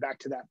is going back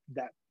to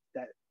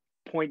that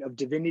point of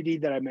divinity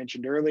that I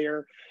mentioned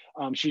earlier.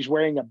 She's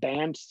wearing a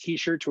band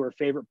t-shirt to her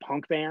favorite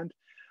punk band.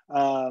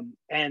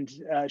 And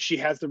she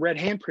has the red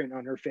handprint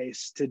on her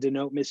face to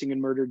denote missing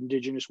and murdered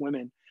Indigenous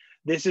women.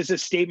 This is a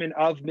statement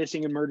of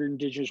missing and murdered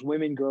Indigenous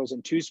women, girls,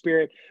 and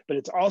Two-Spirit, but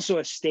it's also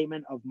a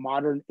statement of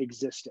modern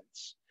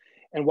existence.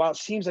 And while it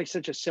seems like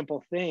such a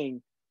simple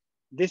thing,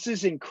 this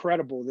is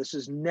incredible. This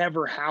has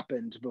never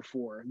happened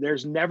before.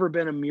 There's never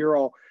been a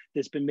mural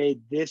that's been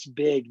made this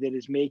big that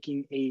is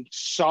making a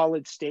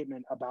solid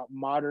statement about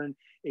modern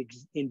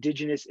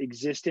Indigenous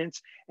existence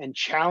and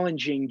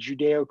challenging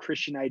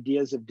Judeo-Christian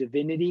ideas of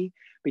divinity,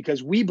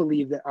 because we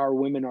believe that our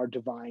women are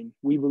divine.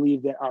 We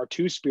believe that our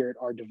Two-Spirit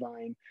are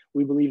divine.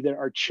 We believe that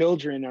our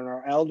children and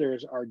our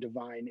elders are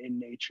divine in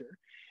nature.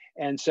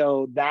 And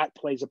so that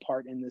plays a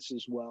part in this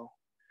as well.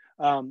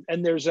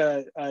 And there's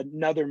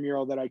another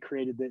mural that I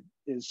created that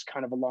is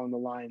kind of along the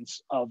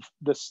lines of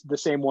the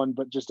same one,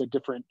 but just a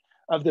different,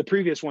 of the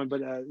previous one,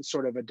 but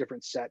sort of a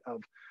different set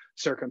of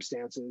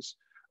circumstances.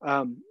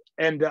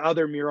 And the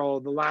other mural,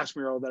 the last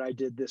mural that I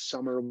did this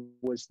summer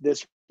was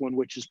this one,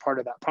 which is part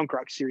of that punk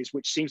rock series,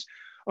 which seems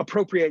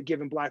appropriate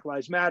given Black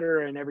Lives Matter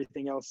and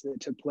everything else that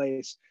took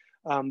place.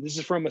 This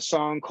is from a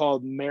song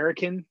called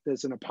American.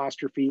 There's an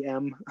apostrophe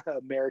M,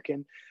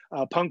 American,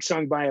 punk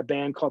sung by a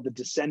band called The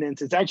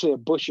Descendants. It's actually a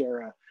Bush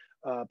era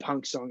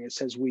punk song. It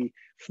says, "We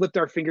flipped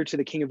our finger to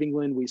the King of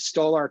England. We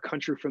stole our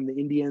country from the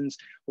Indians.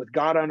 With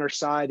God on our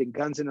side and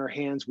guns in our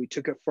hands, we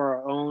took it for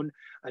our own.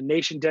 A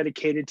nation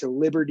dedicated to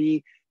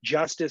liberty,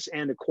 justice,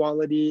 and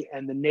equality."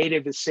 And the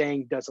native is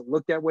saying, "Doesn't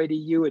look that way to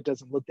you. It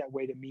doesn't look that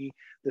way to me.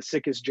 The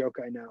sickest joke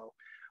I know."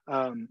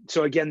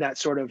 So again, that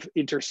sort of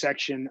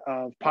intersection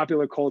of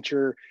popular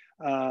culture,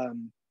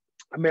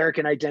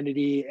 American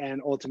identity,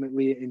 and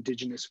ultimately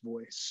Indigenous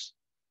voice.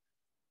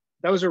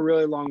 That was a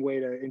really long way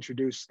to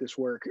introduce this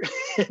work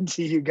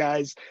to you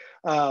guys.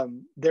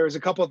 There was a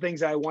couple of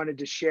things I wanted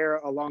to share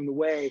along the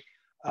way,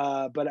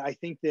 but I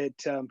think that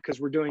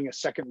because we're doing a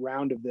second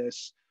round of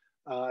this,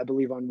 I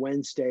believe on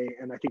Wednesday,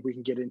 and I think we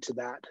can get into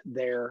that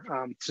there.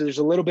 So there's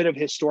a little bit of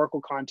historical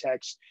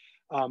context,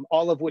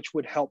 all of which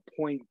would help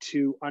point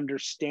to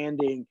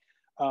understanding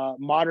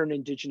modern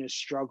Indigenous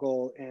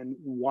struggle and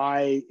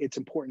why it's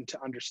important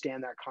to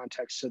understand that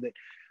context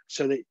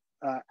so that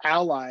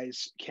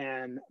allies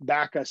can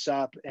back us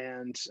up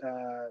and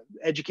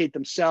educate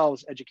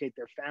themselves, educate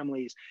their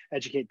families,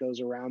 educate those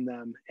around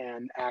them,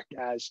 and act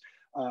as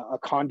a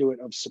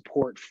conduit of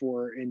support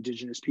for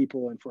Indigenous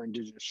people and for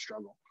Indigenous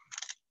struggle.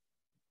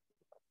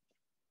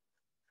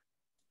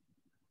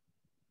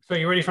 So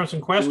you ready for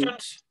some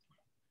questions?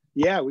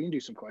 Yeah, we can do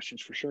some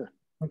questions for sure.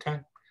 Okay.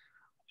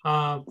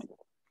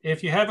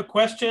 If you have a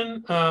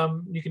question,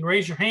 you can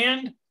raise your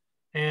hand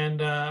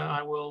and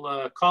I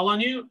will call on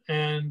you.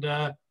 And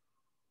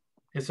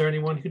is there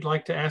anyone who'd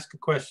like to ask a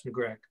question,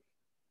 Greg?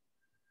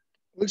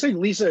 Looks like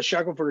Lisa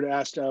Shackelford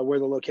asked where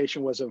the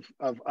location was of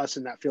us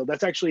in that field.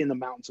 That's actually in the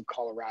mountains of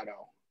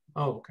Colorado.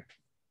 Oh, okay.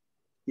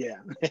 Yeah.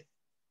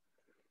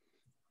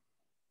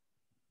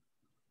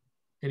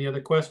 Any other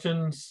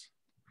questions?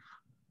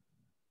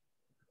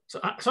 So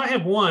I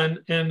have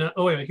one, and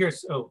oh wait,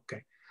 here's, oh,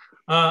 okay.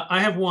 I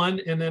have one,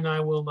 and then I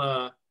will,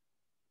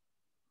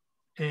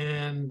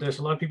 and there's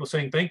a lot of people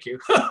saying thank you.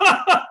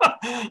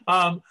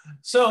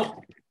 So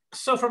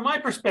from my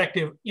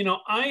perspective, you know,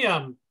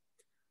 and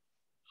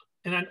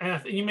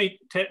you may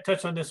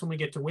touch on this when we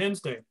get to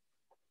Wednesday,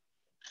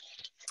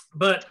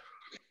 but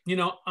you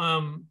know,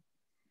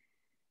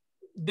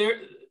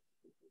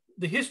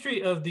 the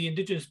history of the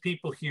Indigenous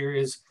people here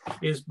is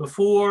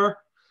before,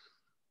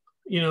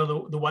 you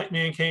know, the white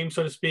man came,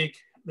 so to speak.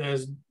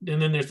 And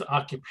then there's the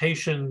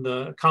occupation,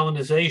 the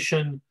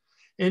colonization,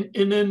 and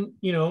then,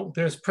 you know,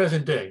 there's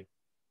present day.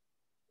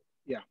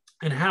 Yeah.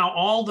 And how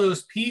all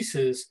those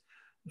pieces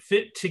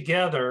fit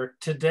together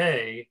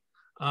today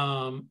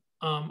are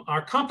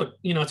complicated.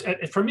 You know,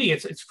 for me,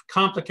 it's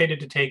complicated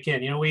to take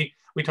in. You know, we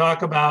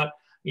talk about,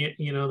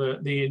 you know,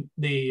 the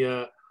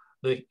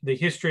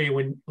history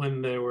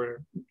when there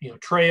were, you know,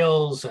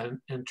 trails and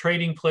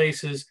trading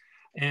places.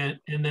 And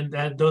then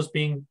those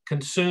being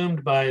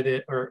consumed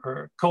by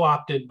or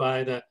co-opted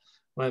by the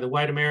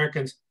white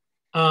Americans.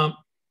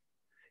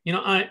 You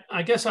know,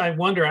 I guess I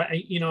wonder,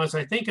 you know, as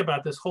I think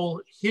about this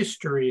whole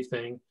history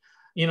thing,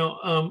 you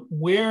know,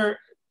 where,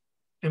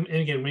 and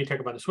again, we may talk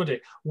about this one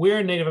day,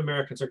 where Native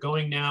Americans are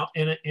going now,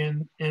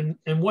 and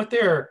what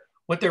they're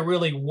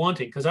really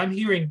wanting, because I'm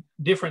hearing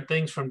different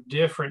things from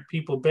different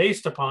people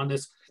based upon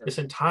this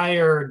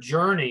entire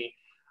journey.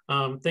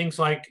 Things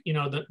like, you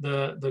know,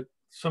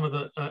 some of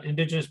the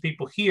Indigenous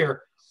people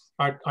here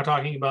are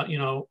talking about, you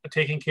know,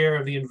 taking care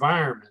of the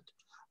environment.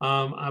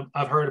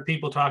 I've heard of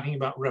people talking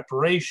about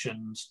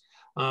reparations,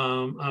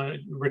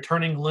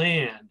 returning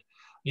land,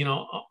 you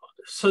know,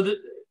 so that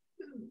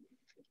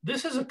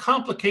this is a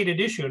complicated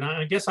issue. And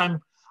I guess I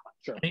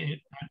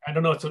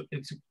don't know,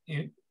 it's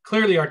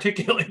clearly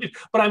articulated,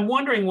 but I'm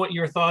wondering what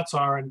your thoughts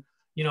are and,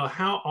 you know,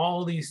 how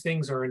all these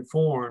things are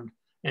informed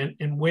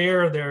and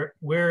where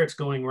it's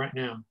going right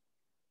now.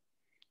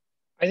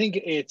 I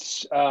think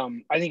it's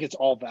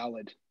all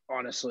valid,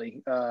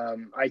 honestly.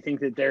 I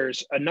think that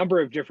there's a number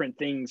of different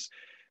things,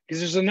 because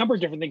there's a number of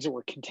different things that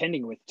we're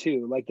contending with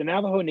too. Like the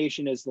Navajo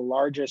Nation is the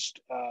largest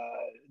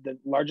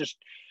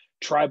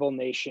tribal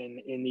nation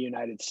in the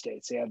United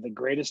States. They have the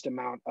greatest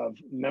amount of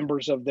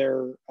members of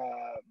their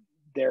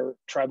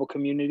tribal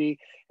community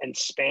and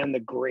span the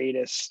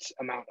greatest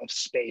amount of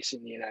space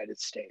in the United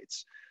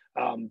States.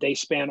 They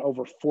span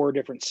over 4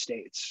 different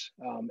states: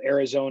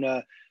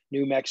 Arizona,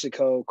 New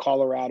Mexico,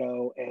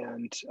 Colorado,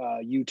 and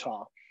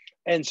Utah.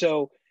 And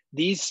so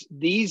these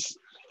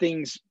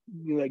things,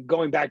 like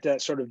going back to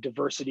that sort of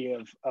diversity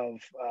of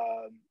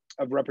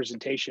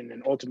representation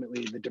and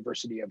ultimately the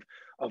diversity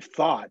of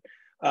thought,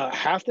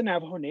 half the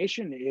Navajo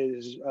Nation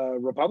is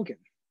Republican,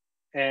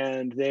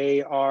 and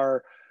they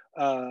are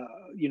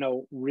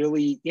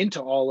really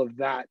into all of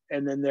that.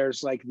 And then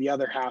there's like the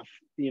other half,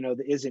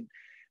 that isn't.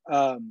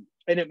 And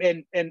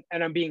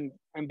I'm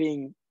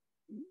being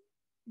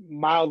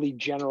mildly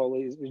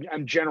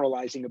I'm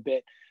generalizing a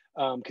bit,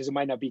 because it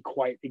might not be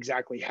quite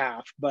exactly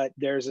half, but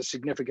there's a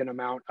significant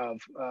amount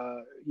of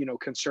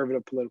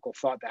conservative political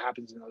thought that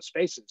happens in those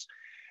spaces.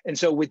 And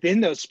so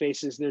within those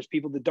spaces, there's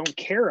people that don't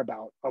care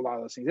about a lot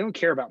of those things. They don't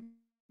care about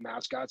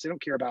mascots. They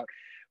don't care about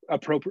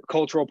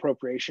cultural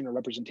appropriation or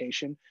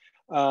representation.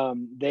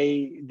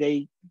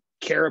 They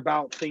care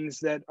about things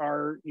that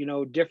are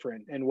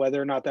different, and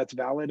whether or not that's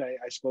valid,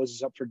 I suppose,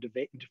 is up for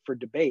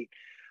debate.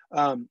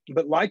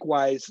 But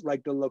likewise,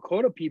 like the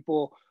Lakota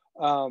people,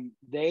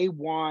 they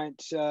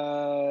want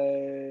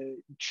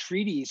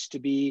treaties to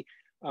be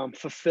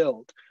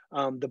fulfilled.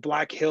 The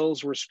Black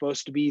Hills were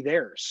supposed to be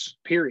theirs,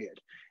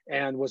 period,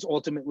 and was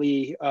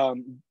ultimately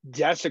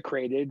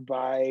desecrated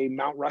by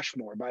Mount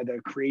Rushmore, by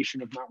the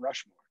creation of Mount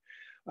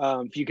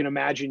Rushmore. If you can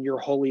imagine your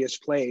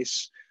holiest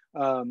place,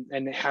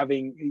 and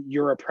having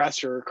your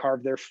oppressor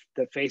carve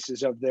the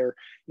faces of their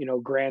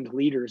grand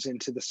leaders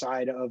into the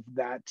side of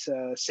that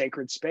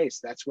sacred space.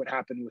 That's what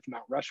happened with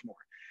Mount Rushmore.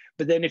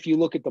 But then if you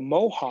look at the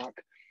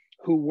Mohawk,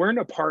 who weren't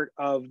a part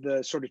of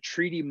the sort of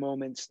treaty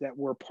moments that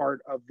were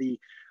part of the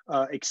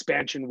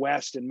expansion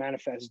west and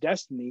manifest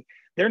destiny,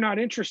 they're not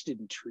interested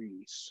in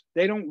treaties.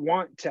 They don't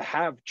want to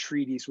have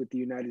treaties with the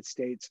United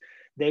States.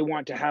 They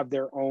want to have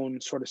their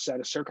own sort of set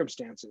of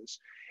circumstances.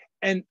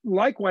 And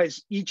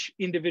likewise, each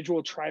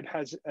individual tribe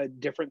has a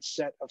different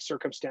set of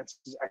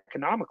circumstances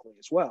economically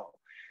as well.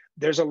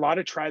 There's a lot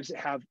of tribes that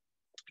have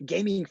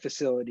gaming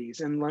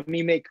facilities. And let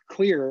me make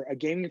clear, a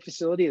gaming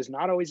facility is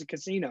not always a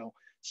casino.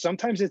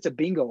 Sometimes it's a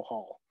bingo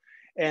hall.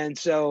 And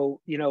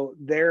so,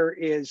 there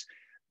is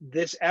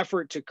this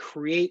effort to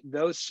create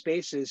those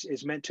spaces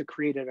is meant to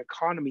create an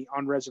economy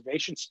on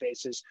reservation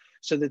spaces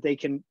so that they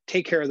can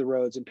take care of the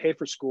roads and pay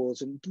for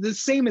schools. And the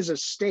same as a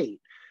state,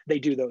 they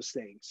do those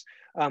things.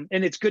 And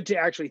it's good to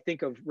actually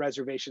think of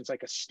reservations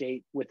like a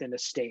state within a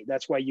state.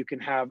 That's why you can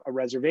have a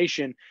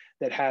reservation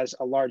that has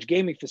a large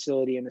gaming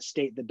facility in a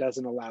state that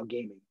doesn't allow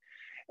gaming.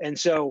 And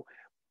so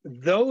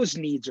those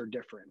needs are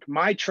different.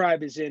 My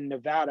tribe is in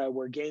Nevada,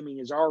 where gaming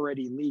is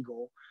already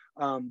legal.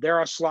 There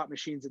are slot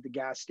machines at the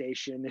gas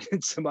station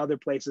and some other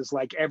places,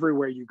 like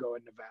everywhere you go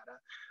in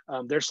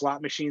Nevada. There's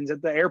slot machines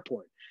at the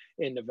airport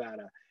in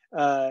Nevada.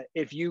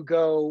 If you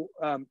go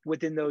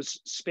within those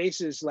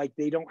spaces, like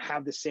they don't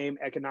have the same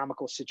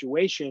economical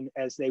situation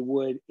as they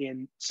would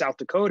in South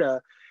Dakota.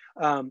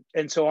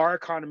 And so our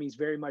economy is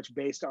very much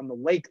based on the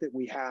lake that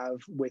we have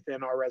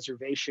within our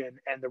reservation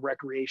and the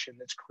recreation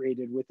that's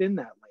created within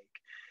that lake.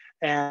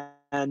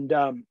 And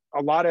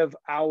a lot of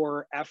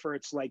our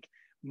efforts, like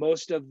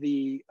most of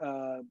the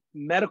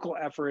medical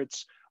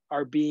efforts,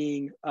 are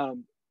being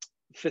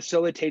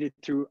facilitated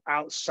through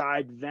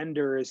outside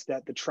vendors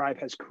that the tribe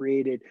has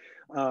created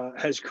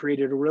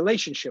a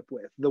relationship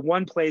with. The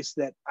one place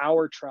that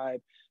our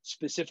tribe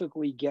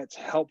specifically gets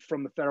help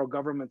from the federal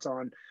government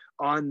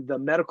on the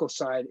medical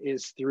side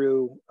is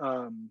through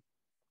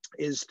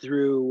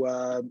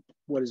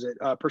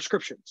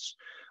prescriptions.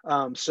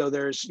 So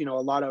there's a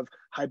lot of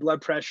high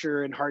blood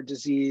pressure and heart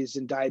disease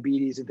and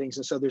diabetes and things,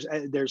 and so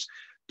there's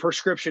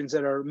prescriptions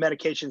that are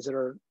medications that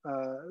are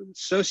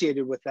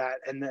associated with that,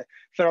 and the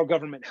federal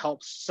government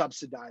helps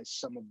subsidize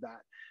some of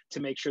that to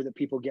make sure that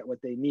people get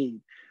what they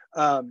need.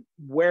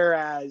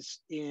 Whereas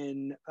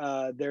in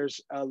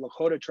there's a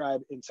Lakota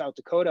tribe in South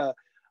Dakota,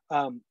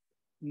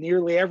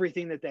 nearly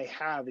everything that they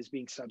have is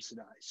being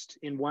subsidized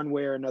in one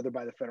way or another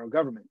by the federal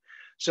government.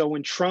 So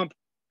when Trump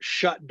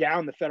shut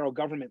down the federal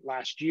government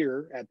last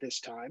year at this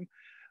time,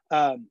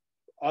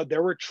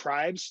 there were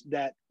tribes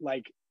that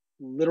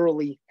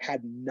literally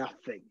had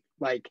nothing.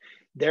 Like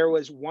there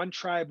was one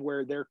tribe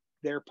where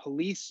their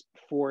police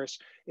force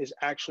is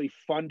actually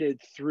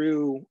funded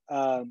through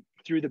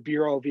the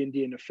Bureau of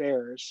Indian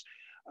Affairs,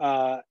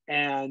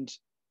 and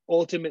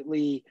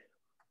ultimately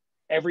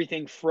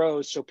everything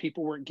froze, so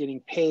people weren't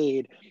getting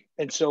paid,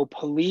 and so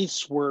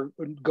police were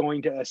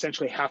going to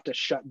essentially have to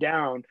shut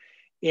down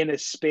in a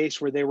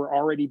space where they were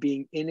already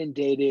being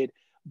inundated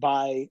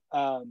by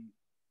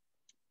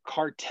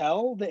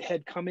cartel that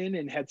had come in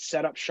and had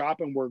set up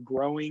shop and were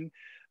growing.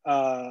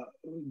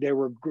 They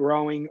were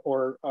growing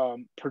or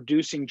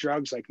producing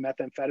drugs like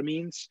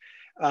methamphetamines,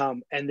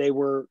 and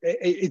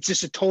it's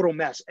just a total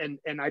mess. And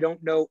I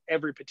don't know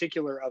every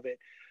particular of it,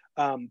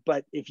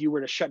 But if you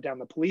were to shut down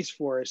the police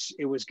force,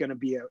 it was going to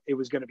be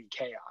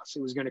chaos.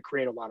 It was going to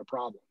create a lot of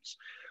problems.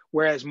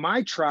 Whereas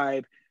my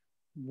tribe,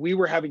 we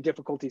were having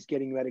difficulties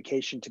getting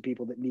medication to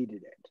people that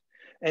needed it.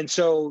 And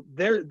so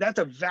that's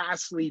a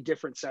vastly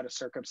different set of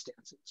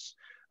circumstances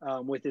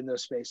within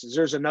those spaces.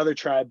 There's another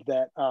tribe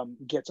that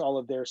gets all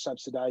of their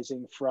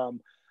subsidizing from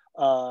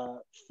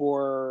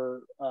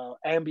for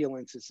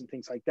ambulances and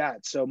things like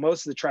that. So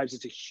most of the tribes,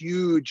 it's a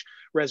huge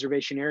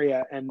reservation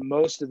area, and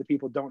most of the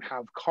people don't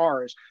have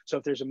cars. So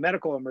if there's a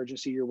medical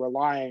emergency, you're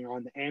relying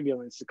on the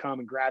ambulance to come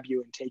and grab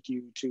you and take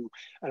you to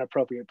an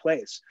appropriate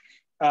place.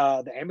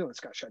 The ambulance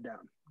got shut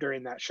down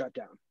during that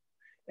shutdown.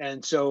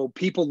 And so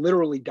people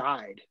literally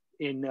died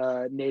in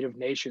Native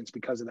nations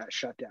because of that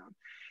shutdown.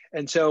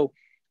 And so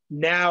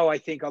now I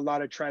think a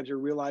lot of tribes are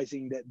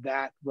realizing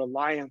that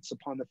reliance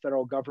upon the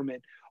federal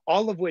government,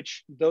 all of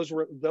which those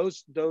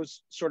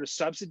sort of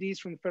subsidies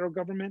from the federal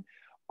government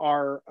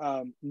are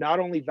not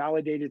only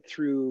validated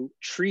through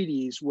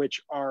treaties,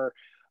 which are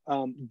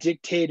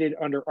dictated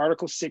under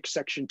Article 6,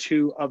 Section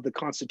 2 of the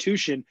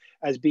Constitution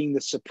as being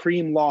the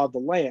supreme law of the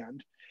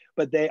land,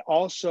 but they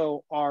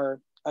also are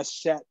a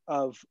set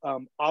of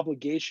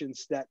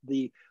obligations that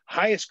the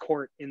highest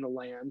court in the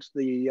land,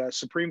 the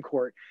Supreme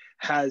Court,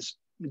 has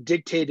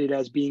dictated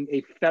as being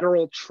a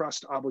federal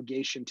trust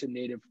obligation to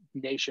Native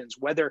nations,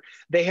 whether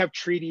they have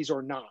treaties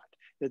or not,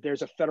 that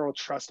there's a federal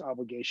trust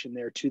obligation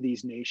there to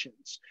these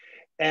nations.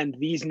 And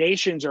these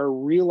nations are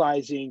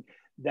realizing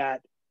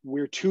that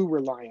we're too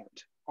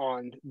reliant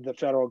on the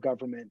federal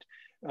government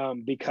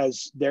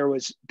because there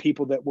was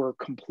people that were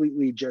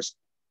completely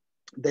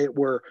they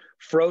were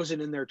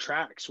frozen in their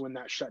tracks when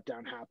that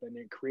shutdown happened.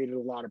 It created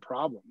a lot of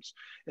problems,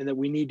 and that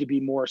we need to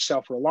be more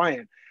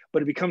self-reliant.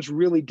 But it becomes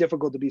really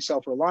difficult to be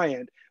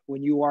self-reliant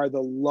when you are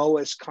the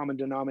lowest common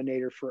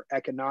denominator for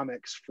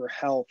economics, for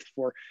health,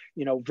 for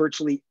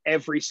virtually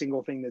every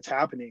single thing that's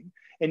happening.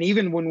 And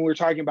even when we're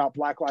talking about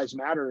Black Lives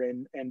Matter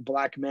and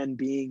Black men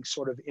being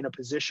sort of in a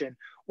position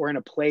or in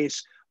a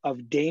place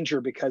of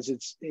danger because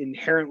it's an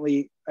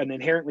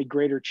inherently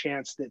greater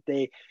chance that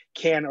they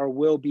can or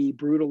will be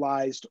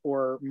brutalized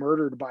or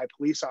murdered by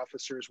police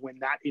officers when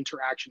that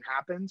interaction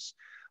happens.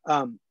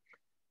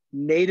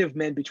 Native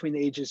men between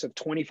the ages of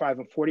 25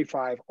 and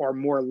 45 are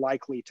more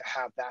likely to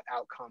have that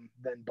outcome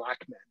than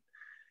Black men.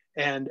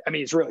 And I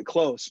mean, it's really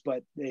close,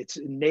 but it's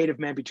Native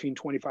men between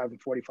 25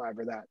 and 45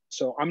 are that.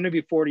 So I'm going to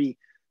be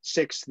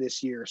 46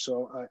 this year,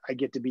 so I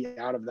get to be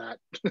out of that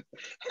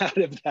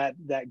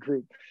that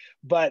group.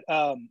 But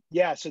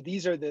yeah, so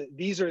these are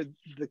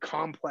the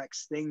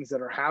complex things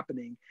that are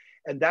happening,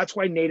 and that's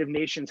why Native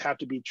nations have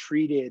to be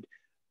treated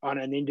on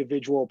an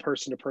individual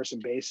person-to-person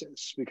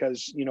basis,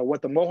 because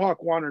what the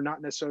Mohawk want are not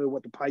necessarily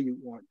what the Paiute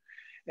want,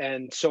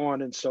 and so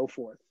on and so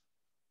forth.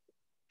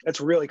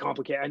 It's really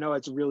complicated. I know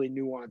it's really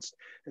nuanced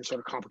and sort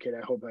of complicated.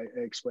 I hope I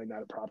explained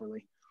that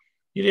properly.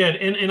 You did,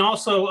 and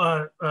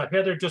also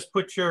Heather just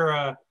put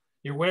your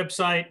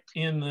website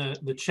in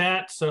the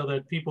chat so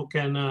that people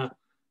can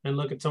and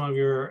look at some of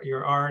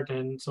your art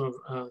and some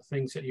of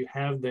things that you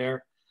have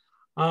there.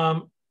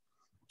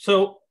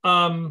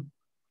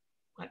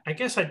 I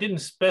guess I didn't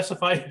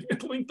specify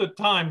length of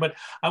time, but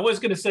I was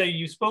going to say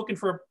you've spoken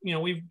for,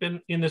 we've been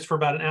in this for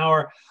about an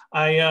hour.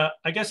 I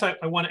guess I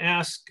want to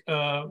ask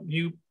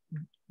you,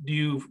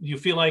 do you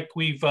feel like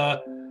we've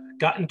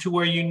gotten to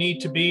where you need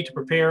to be to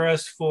prepare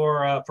us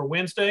for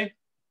Wednesday?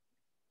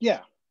 Yeah,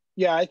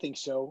 I think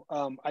so.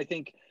 I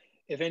think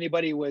if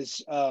anybody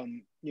was,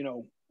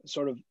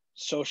 sort of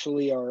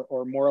socially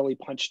or morally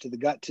punched to the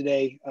gut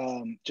today,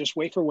 just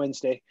wait for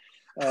Wednesday.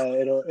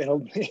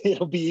 It'll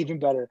be even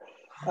better.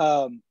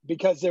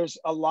 Because there's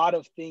a lot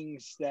of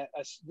things that,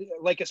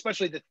 like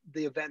especially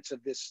the events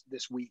of this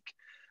week,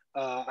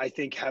 I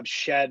think have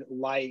shed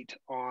light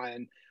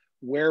on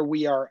where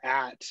we are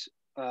at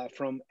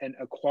from an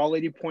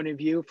equality point of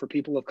view for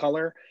people of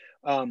color,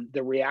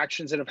 the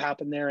reactions that have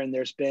happened there, and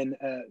there's been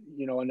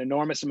an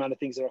enormous amount of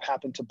things that have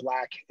happened to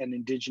Black and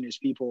Indigenous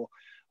people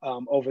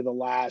over the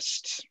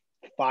last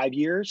 5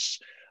 years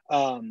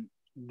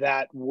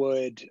that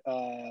would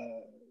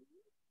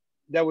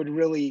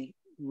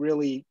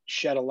really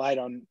shed a light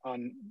on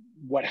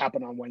what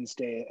happened on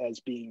Wednesday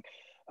as being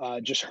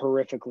just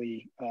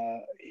horrifically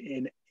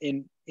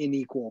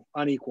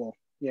unequal.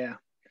 Yeah.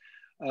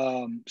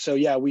 So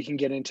yeah, we can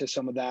get into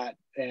some of that,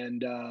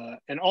 and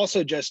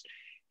also just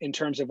in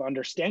terms of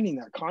understanding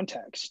that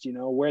context,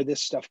 where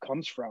this stuff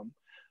comes from.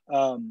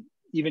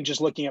 Even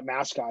just looking at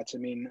mascots. I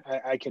mean,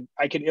 I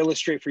could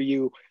illustrate for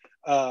you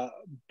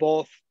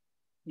both,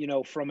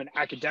 from an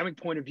academic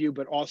point of view,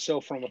 but also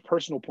from a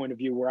personal point of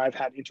view, where I've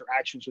had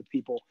interactions with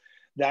people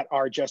that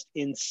are just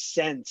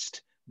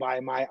incensed by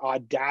my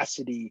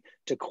audacity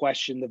to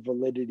question the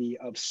validity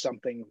of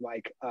something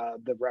like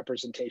the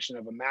representation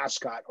of a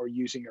mascot, or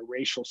using a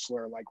racial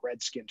slur like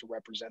redskin to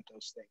represent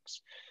those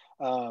things.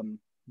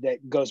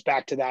 That goes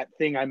back to that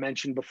thing I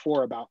mentioned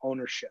before about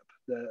ownership,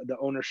 the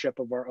ownership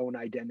of our own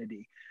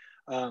identity.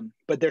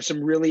 But there's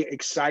some really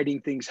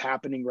exciting things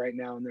happening right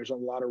now, and there's a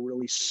lot of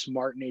really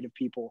smart Native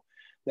people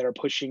that are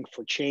pushing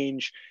for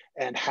change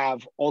and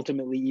have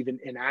ultimately even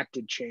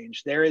enacted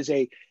change. There is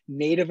a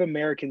Native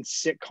American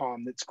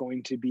sitcom that's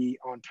going to be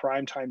on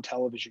primetime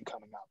television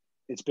coming up.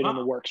 It's been in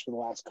the works for the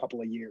last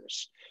couple of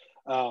years.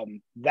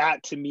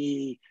 That to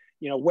me,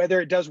 you know, whether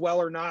it does well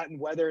or not, and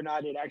whether or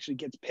not it actually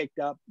gets picked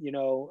up,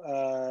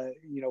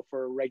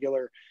 for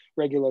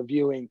regular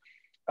viewing,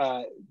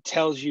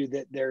 tells you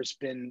that there's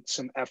been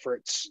some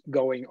efforts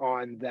going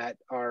on that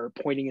are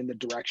pointing in the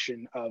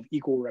direction of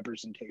equal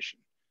representation.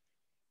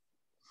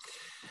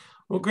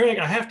 Well, Gregg,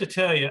 I have to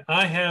tell you,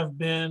 I have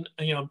been,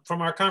 you know,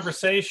 from our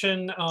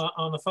conversation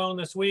on the phone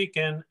this week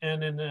and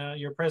in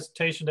your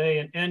presentation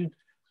today,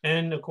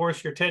 and of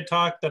course your TED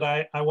Talk that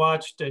I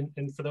watched, and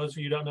for those of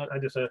you who don't know, I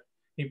just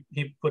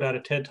he put out a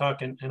TED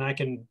Talk, and I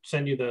can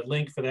send you the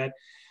link for that.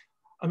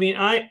 I mean,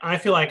 I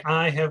feel like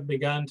I have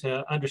begun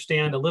to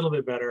understand a little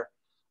bit better,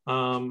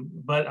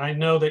 but I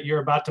know that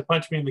you're about to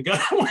punch me in the gut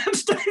on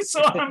Wednesday,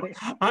 so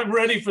I'm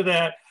ready for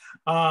that.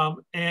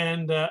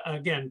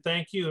 Again,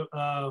 thank you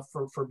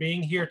for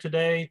being here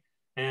today,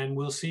 and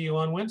we'll see you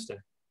on Wednesday.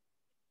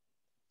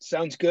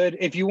 Sounds good.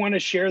 If you want to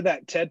share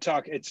that TED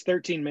Talk, it's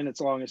 13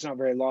 minutes long. It's not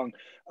very long,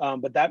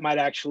 but that might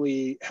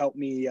actually help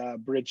me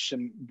bridge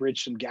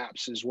some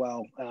gaps as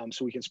well,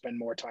 so we can spend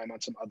more time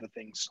on some other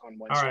things on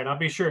Wednesday. All right, I'll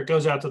be sure it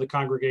goes out to the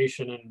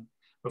congregation and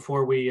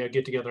before we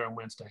get together on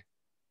Wednesday.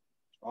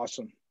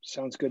 Awesome.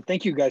 Sounds good.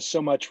 Thank you guys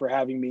so much for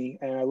having me,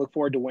 and I look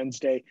forward to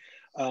Wednesday.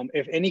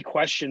 If any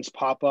questions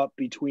pop up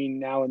between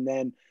now and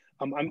then,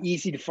 I'm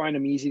easy to find.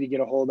 I'm easy to get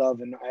a hold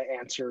of, and I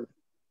answer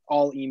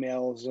all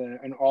emails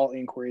and all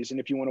inquiries. And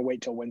if you want to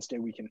wait till Wednesday,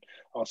 we can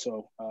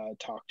also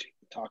talk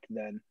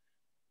then.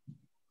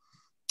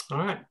 All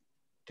right.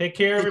 Take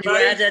care, everybody.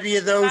 Did you add any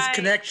of those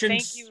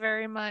connections? Thank you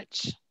very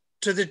much.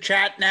 To the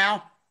chat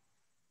now?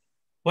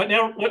 What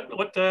now?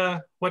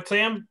 What,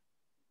 Sam?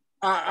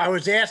 I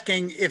was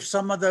asking if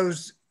some of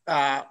those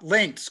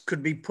links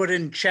could be put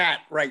in chat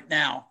right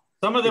now.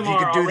 Some of them if you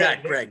are could do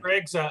already. that, Gregg.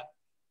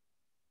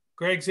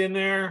 Greg's in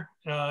there.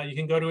 You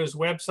can go to his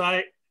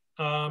website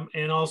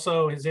and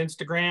also his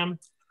Instagram,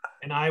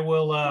 and I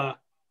will.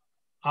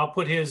 I'll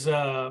put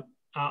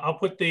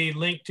the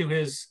link to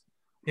his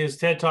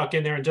TED Talk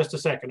in there in just a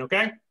second.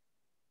 Okay.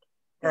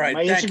 All right.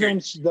 My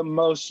Instagram's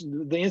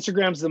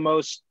the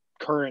most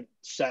current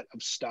set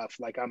of stuff.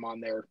 Like, I'm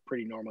on there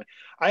pretty normally.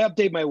 I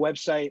update my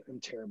website. I'm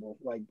terrible.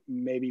 Like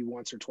maybe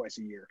once or twice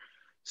a year.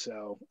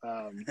 So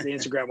the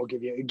Instagram will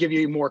give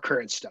you more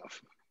current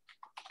stuff.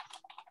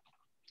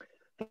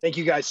 Thank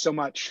you guys so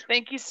much.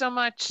 Thank you so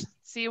much.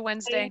 See you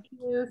Wednesday. Thank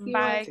you. See you Bye.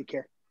 Wednesday. Take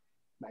care.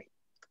 Bye.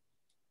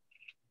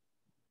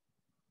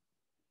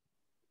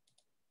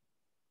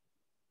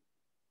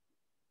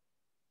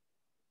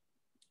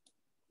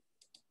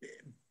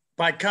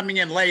 By coming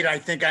in late, I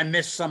think I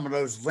missed some of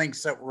those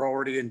links that were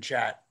already in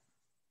chat.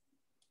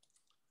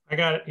 I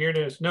got it. Here it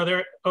is. No,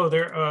 they're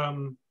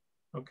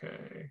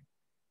okay.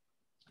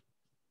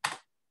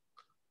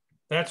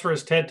 That's for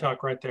his TED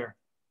Talk right there.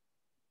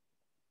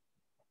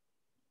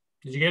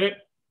 Did you get it?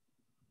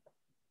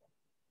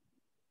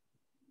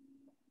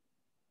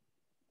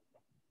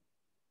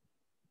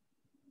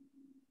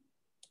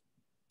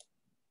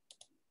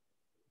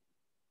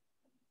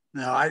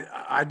 No,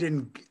 I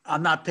didn't.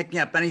 I'm not picking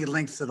up any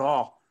links at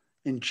all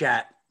in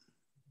chat.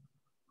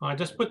 I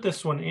just put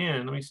this one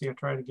in. Let me see. I'll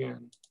try it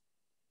again.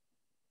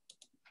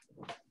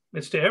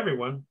 It's to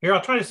everyone. Here,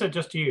 I'll try to send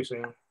just to you,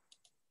 Sam.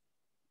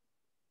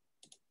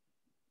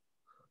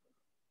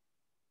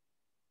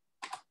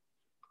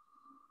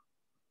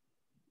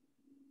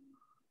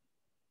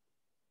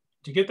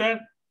 Did you get that?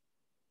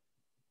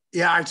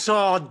 Yeah, I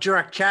saw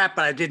direct chat,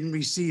 but I didn't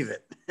receive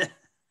it.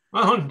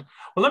 Oh,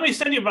 well, let me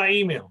send you by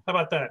email. How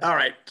about that? All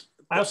right.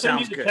 I'll send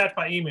you the good. chat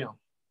by email.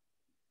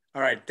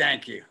 All right.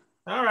 Thank you.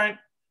 All right.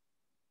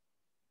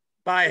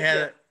 Bye,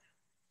 Heather.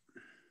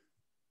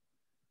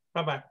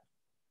 Bye-bye.